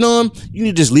get cheated on, you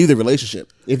need to just leave the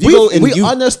relationship. If you we go and we you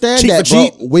understand cheat that, for bro.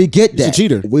 cheat, We get that. it's a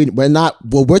cheater. We're not.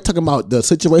 Well, we're talking about the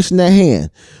situation at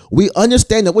hand. We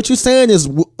understand that what you're saying is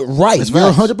right. It's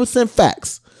You're facts. 100%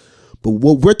 facts. But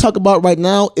what we're talking about right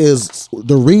now is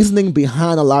the reasoning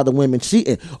behind a lot of women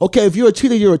cheating. Okay, if you're a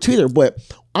cheater, you're a cheater. But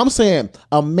I'm saying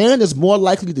a man is more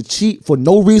likely to cheat for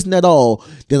no reason at all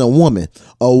than a woman.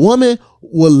 A woman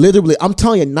will literally, I'm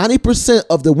telling you, 90%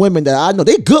 of the women that I know,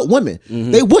 they good women.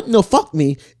 They wouldn't have fucked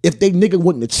me if they nigga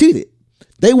wouldn't have cheated.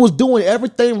 They was doing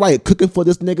everything right, cooking for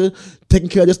this nigga, taking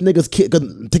care of this nigga's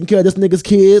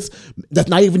kids that's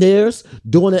not even theirs,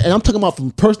 doing it. And I'm talking about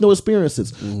from personal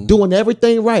experiences, doing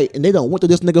everything right. And they don't went to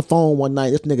this nigga phone one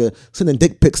night. This nigga sending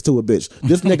dick pics to a bitch.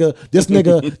 This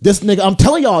nigga. I'm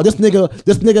telling y'all, this nigga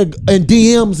in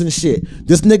DMs and shit.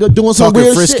 This nigga doing some Talking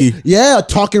weird frisky. shit. Yeah,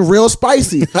 talking real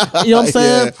spicy. You know what I'm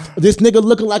saying? Yeah. This nigga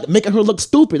looking like making her look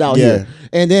stupid out here.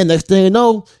 And then next thing you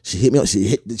know, she hit me up.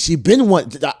 She been one.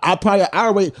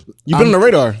 You've been on the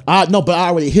radar. I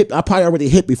probably already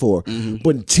hit before.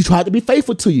 But she tried to be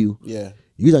faithful to you. Yeah.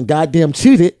 You done goddamn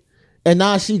cheated. And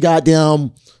now she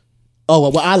goddamn Oh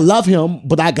well, I love him,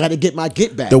 but I gotta get my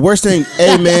get back. The worst thing,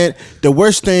 hey man, the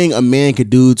worst thing a man could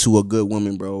do to a good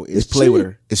woman, bro, is play with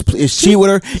her. It's cheat with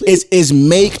her. Is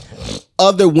make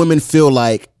other women feel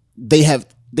like they have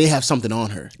something on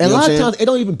her. And a lot of times, it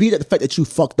don't even be that the fact that you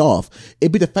fucked off.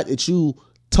 It be the fact that you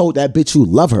told that bitch you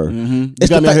love her. You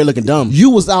got me out here looking dumb. You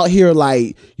was out here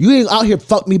like, you ain't out here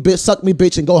fuck me bitch, suck me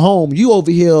bitch, and go home. You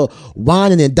over here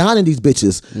whining and dining these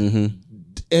bitches.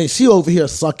 And she over here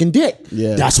sucking dick.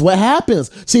 Yeah. That's what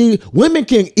happens. See, women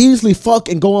can easily fuck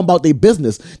and go on about their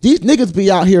business. These niggas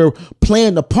be out here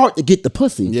playing the part to get the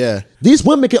pussy. Yeah. These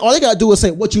women can, all they gotta do is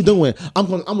say, what you doing? I'm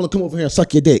gonna come over here and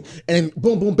suck your dick. And then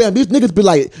boom, boom, bam. These niggas be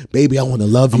like, baby, I wanna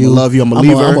love you. I'ma love you, I'ma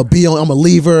leave her. I'ma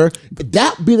leave her.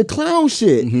 That be the clown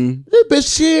shit. This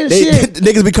bitch shit.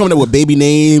 Niggas be coming up with baby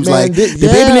names. Man, like, the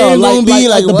baby name gonna be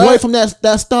like the what? boy from that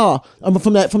star.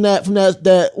 From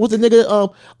that what's the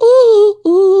nigga?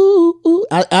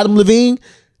 Adam Levine.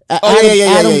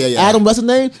 Adam, what's his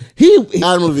name?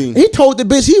 Adam Levine. He told the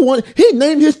bitch he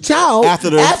named his child after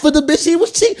the bitch he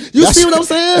was cheating. You see what I'm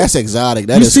saying? That's exotic.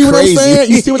 You see what I'm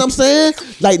saying? You see what I'm saying?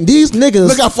 Like these niggas.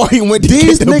 Look how far he went.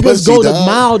 These niggas go the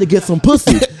mile to get some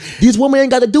pussy. These women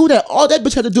ain't got to do that. All that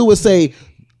bitch had to do was say,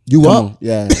 "You Come up?" on.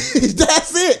 Yeah.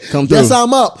 That's it. Come through. Yes,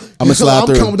 I'm up. I'm gonna slide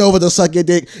through. I'm coming over to suck your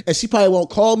dick, and she probably won't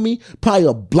call me. Probably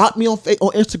will block me on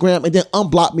Instagram, and then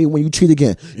unblock me when you cheat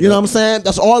again. You know what I'm saying?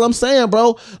 That's all I'm saying,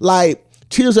 bro. Like,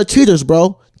 cheaters are cheaters,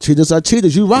 bro. Cheaters are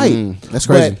cheaters. You right. That's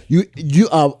crazy.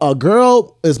 But a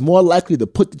girl is more likely to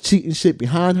put the cheating shit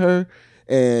behind her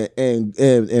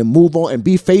and move on and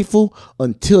be faithful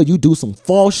until you do some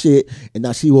false shit, and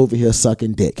now she over here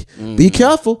sucking dick. Be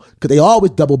careful, because they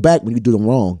always double back when you do them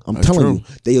wrong. I'm telling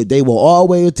you, they will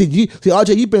always. See,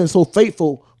 RJ, you've been so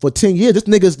faithful for 10 years. This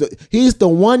nigga's he's the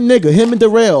one nigga. Him and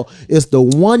Darrell is the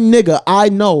one nigga I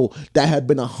know that have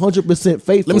been 100%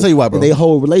 faithful. Let me tell you why, bro. In their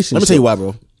whole relationship. Let me tell you why,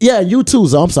 bro. Yeah, you too,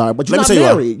 Zo. I'm sorry, but you're not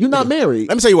married. You're not married.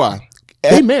 Let me tell you why.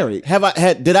 They married.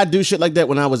 Did I do shit like that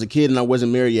when I was a kid and I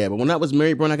wasn't married yet? But when I was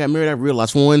married, bro, and I got married, I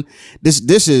realized, for one, this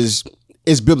is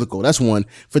biblical. That's one.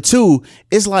 For two,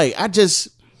 it's like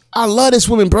I love this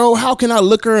woman, bro. How can I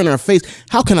look her in her face?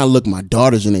 How can I look my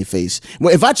daughters in their face?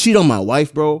 Well, if I cheat on my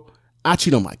wife, bro, I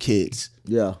cheat on my kids.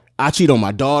 Yeah. I cheat on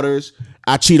my daughters.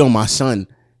 I cheat on my son.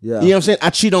 Yeah. You know what I'm saying? I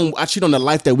cheat on the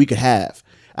life that we could have.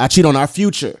 I cheat on our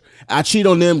future. I cheat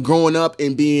on them growing up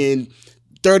and being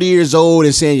 30 years old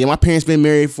and saying, yeah, my parents been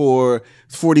married for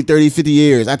 40, 30, 50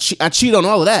 years. I cheat on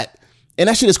all of that. And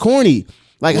that shit is corny.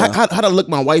 Like, how to look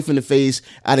my wife in the face.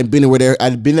 I'd been there with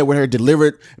her,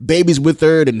 delivered babies with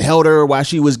her, and held her while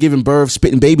she was giving birth,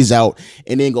 spitting babies out,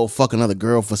 and then go fuck another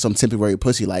girl for some temporary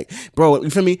pussy. Like, bro, you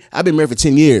feel me? I've been married for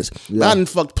 10 years. Yeah. I done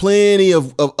fucked plenty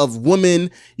of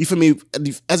women, you feel me,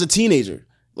 as a teenager.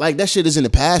 Like, that shit is in the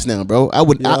past now, bro.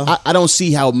 I don't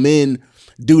see how men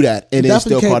do that and then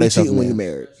still call themselves when you're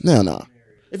married. No.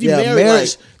 If you married,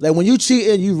 marriage, like when you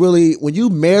cheating, when you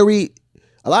married,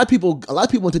 a lot of people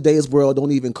in today's world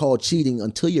don't even call cheating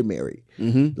until you're married.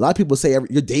 A lot of people say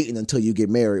you're dating until you get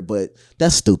married, but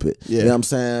that's stupid. Yeah. You know what I'm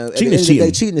saying? Cheating is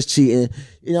cheating. Cheating is cheating.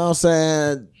 You know what I'm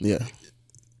saying? Yeah.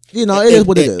 You know, it is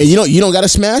what it is. And you don't got to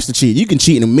smash the cheat. You can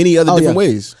cheat in many other different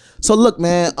ways. So look,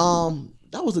 man,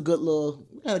 that was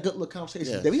we had a good little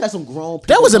conversation today. We had some grown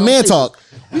people. That was a man talk.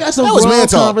 We had some grown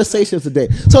conversations today.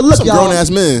 So look, some y'all. Grown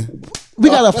ass men. We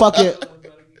gotta fucking.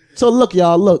 So look,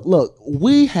 y'all. Look.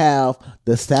 We have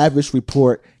the Savage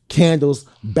Report candles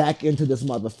back into this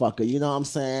motherfucker. You know what I'm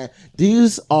saying?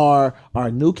 These are our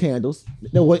new candles.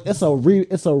 It's a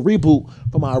reboot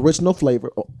from our original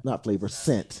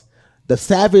scent. The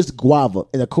Savage Guava,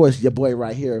 and of course your boy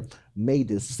right here made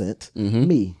this scent.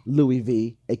 Me, Louis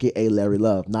V, aka Larry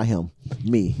Love, not him.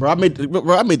 Me, bro. I made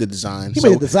the design. He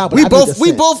made the design. But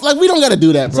we both like we don't got to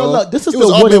do that, bro. So look, this is the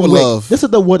wooden wick. This is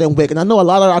the wooden wick, and I know a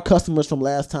lot of our customers from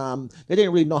last time, they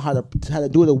didn't really know how to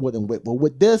do the wooden wick. But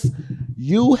with this,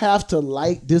 you have to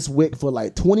light this wick for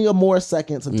like 20 or more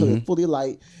seconds until it's fully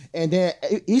light, and then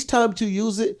each time you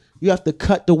use it, you have to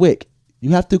cut the wick. You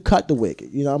have to cut the wick.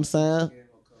 You know what I'm saying?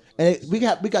 And we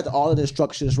got all of the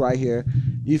instructions right here.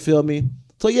 You feel me?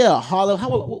 So yeah, Harlem.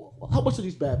 How much are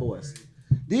these bad boys?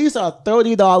 These are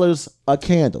 $30 a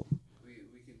candle. We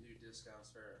can do discounts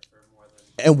for more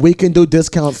than. And we can do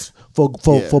discounts for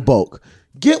bulk.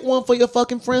 Get one for your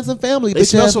fucking friends and family. They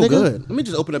smell so nigga. good. Let me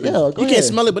just open up. You can't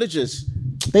smell it, but it just.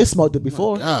 They smelled it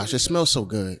before. Gosh, it smells so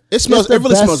good. It smells. It's the it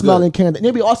really best smells smelling good. candle. And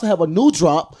then we also have a new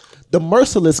drop, the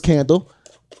Merciless candle.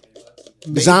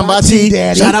 Designed by T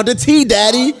Daddy. Shout out to T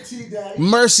Daddy.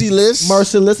 Merciless.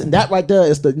 And that right there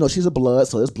is she's a blood,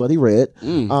 so it's bloody red.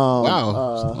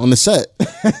 Wow. On the set.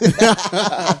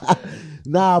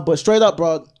 Nah, but straight up,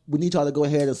 bro, we need y'all to go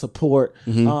ahead and support,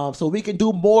 so we can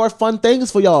do more fun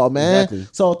things for y'all, man. Exactly.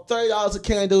 So $30 a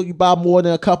candle, you buy more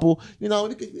than a couple, we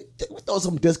throw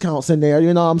some discounts in there,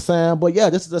 you know what I'm saying? But yeah,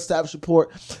 this is a Savage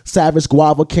Report, Savage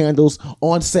Guava candles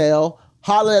on sale.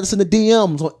 Holler at us in the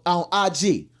DMs on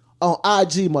IG,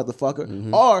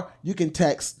 motherfucker. Or you can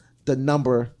text the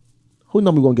number. Who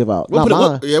number we gonna give out? We'll Not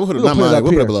mine. we'll put it, We gonna not mine. up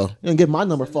We'll put here. it below. You can give my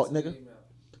number, fuck nigga.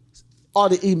 Or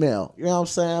the email. You know what I'm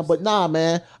saying? But nah,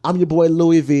 man. I'm your boy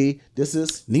Louis V. This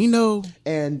is Nino.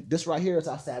 and this right here is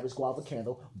our Savage Guava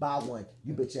candle. Buy one,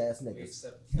 you bitch ass niggas.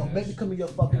 Don't make me come in your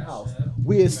fucking house.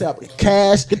 We accept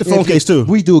cash. Get the phone case too.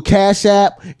 We do Cash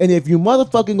App, and if you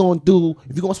motherfucking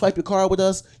if you're gonna swipe your card with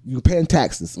us, you paying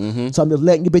taxes. So I'm just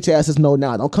letting you bitch asses know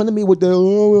now. Don't come to me with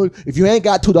if you ain't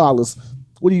got $2.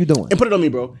 What are you doing? And put it on me,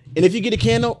 bro. And if you get a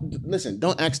candle, listen,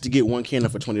 don't ask to get one candle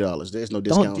for $20. There's no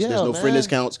discounts. yeah, There's no free man.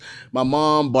 discounts. My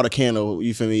mom bought a candle,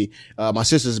 you feel me? My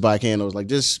sisters buy candles. Like,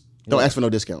 just don't ask for no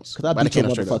discounts. Cause I Buy the beat your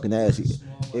candle straight up. motherfucking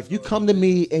ass. If you come to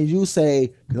me and you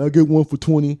say, "Can I get one for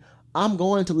 20?" I'm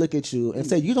going to look at you and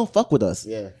say, "You don't fuck with us.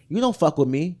 Yeah. You don't fuck with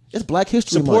me. It's Black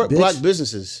History Support Month, bitch. black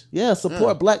businesses. Yeah,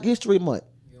 support Black History Month.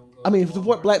 I mean,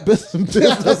 support Black business.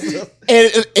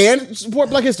 And support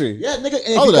black history. Yeah, nigga.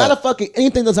 And if All you of that. got a fucking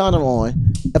anything designer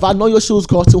on, if I know your shoes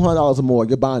cost $200 or more,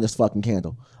 you're buying this fucking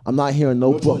candle. I'm not hearing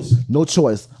no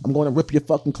choice. I'm going to rip your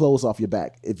fucking clothes off your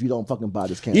back if you don't fucking buy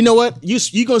this candle. You know what?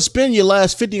 You gonna spend your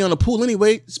last 50 on a pool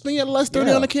anyway. Spend your last 30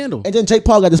 Yeah. on a candle. And then Jake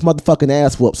Paul got this motherfucking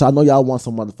ass whoop, so I know y'all want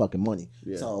some motherfucking money.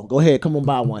 So go ahead, come on,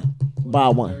 buy one. Buy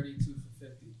one. 32 for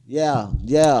 50.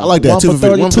 Yeah. I like that. One Two for for 50,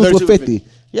 30, one for two 30, for two for 50.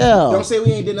 Yeah. Don't say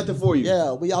we ain't did nothing for you.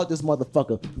 Yeah, we out this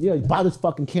motherfucker. Yeah, buy this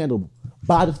fucking candle.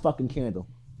 Buy this fucking candle.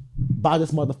 Buy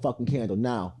this motherfucking candle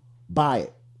now. Buy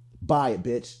it. Buy it,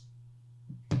 bitch.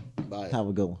 Bye. Have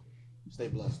a good one. Stay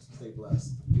blessed. Stay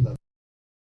blessed.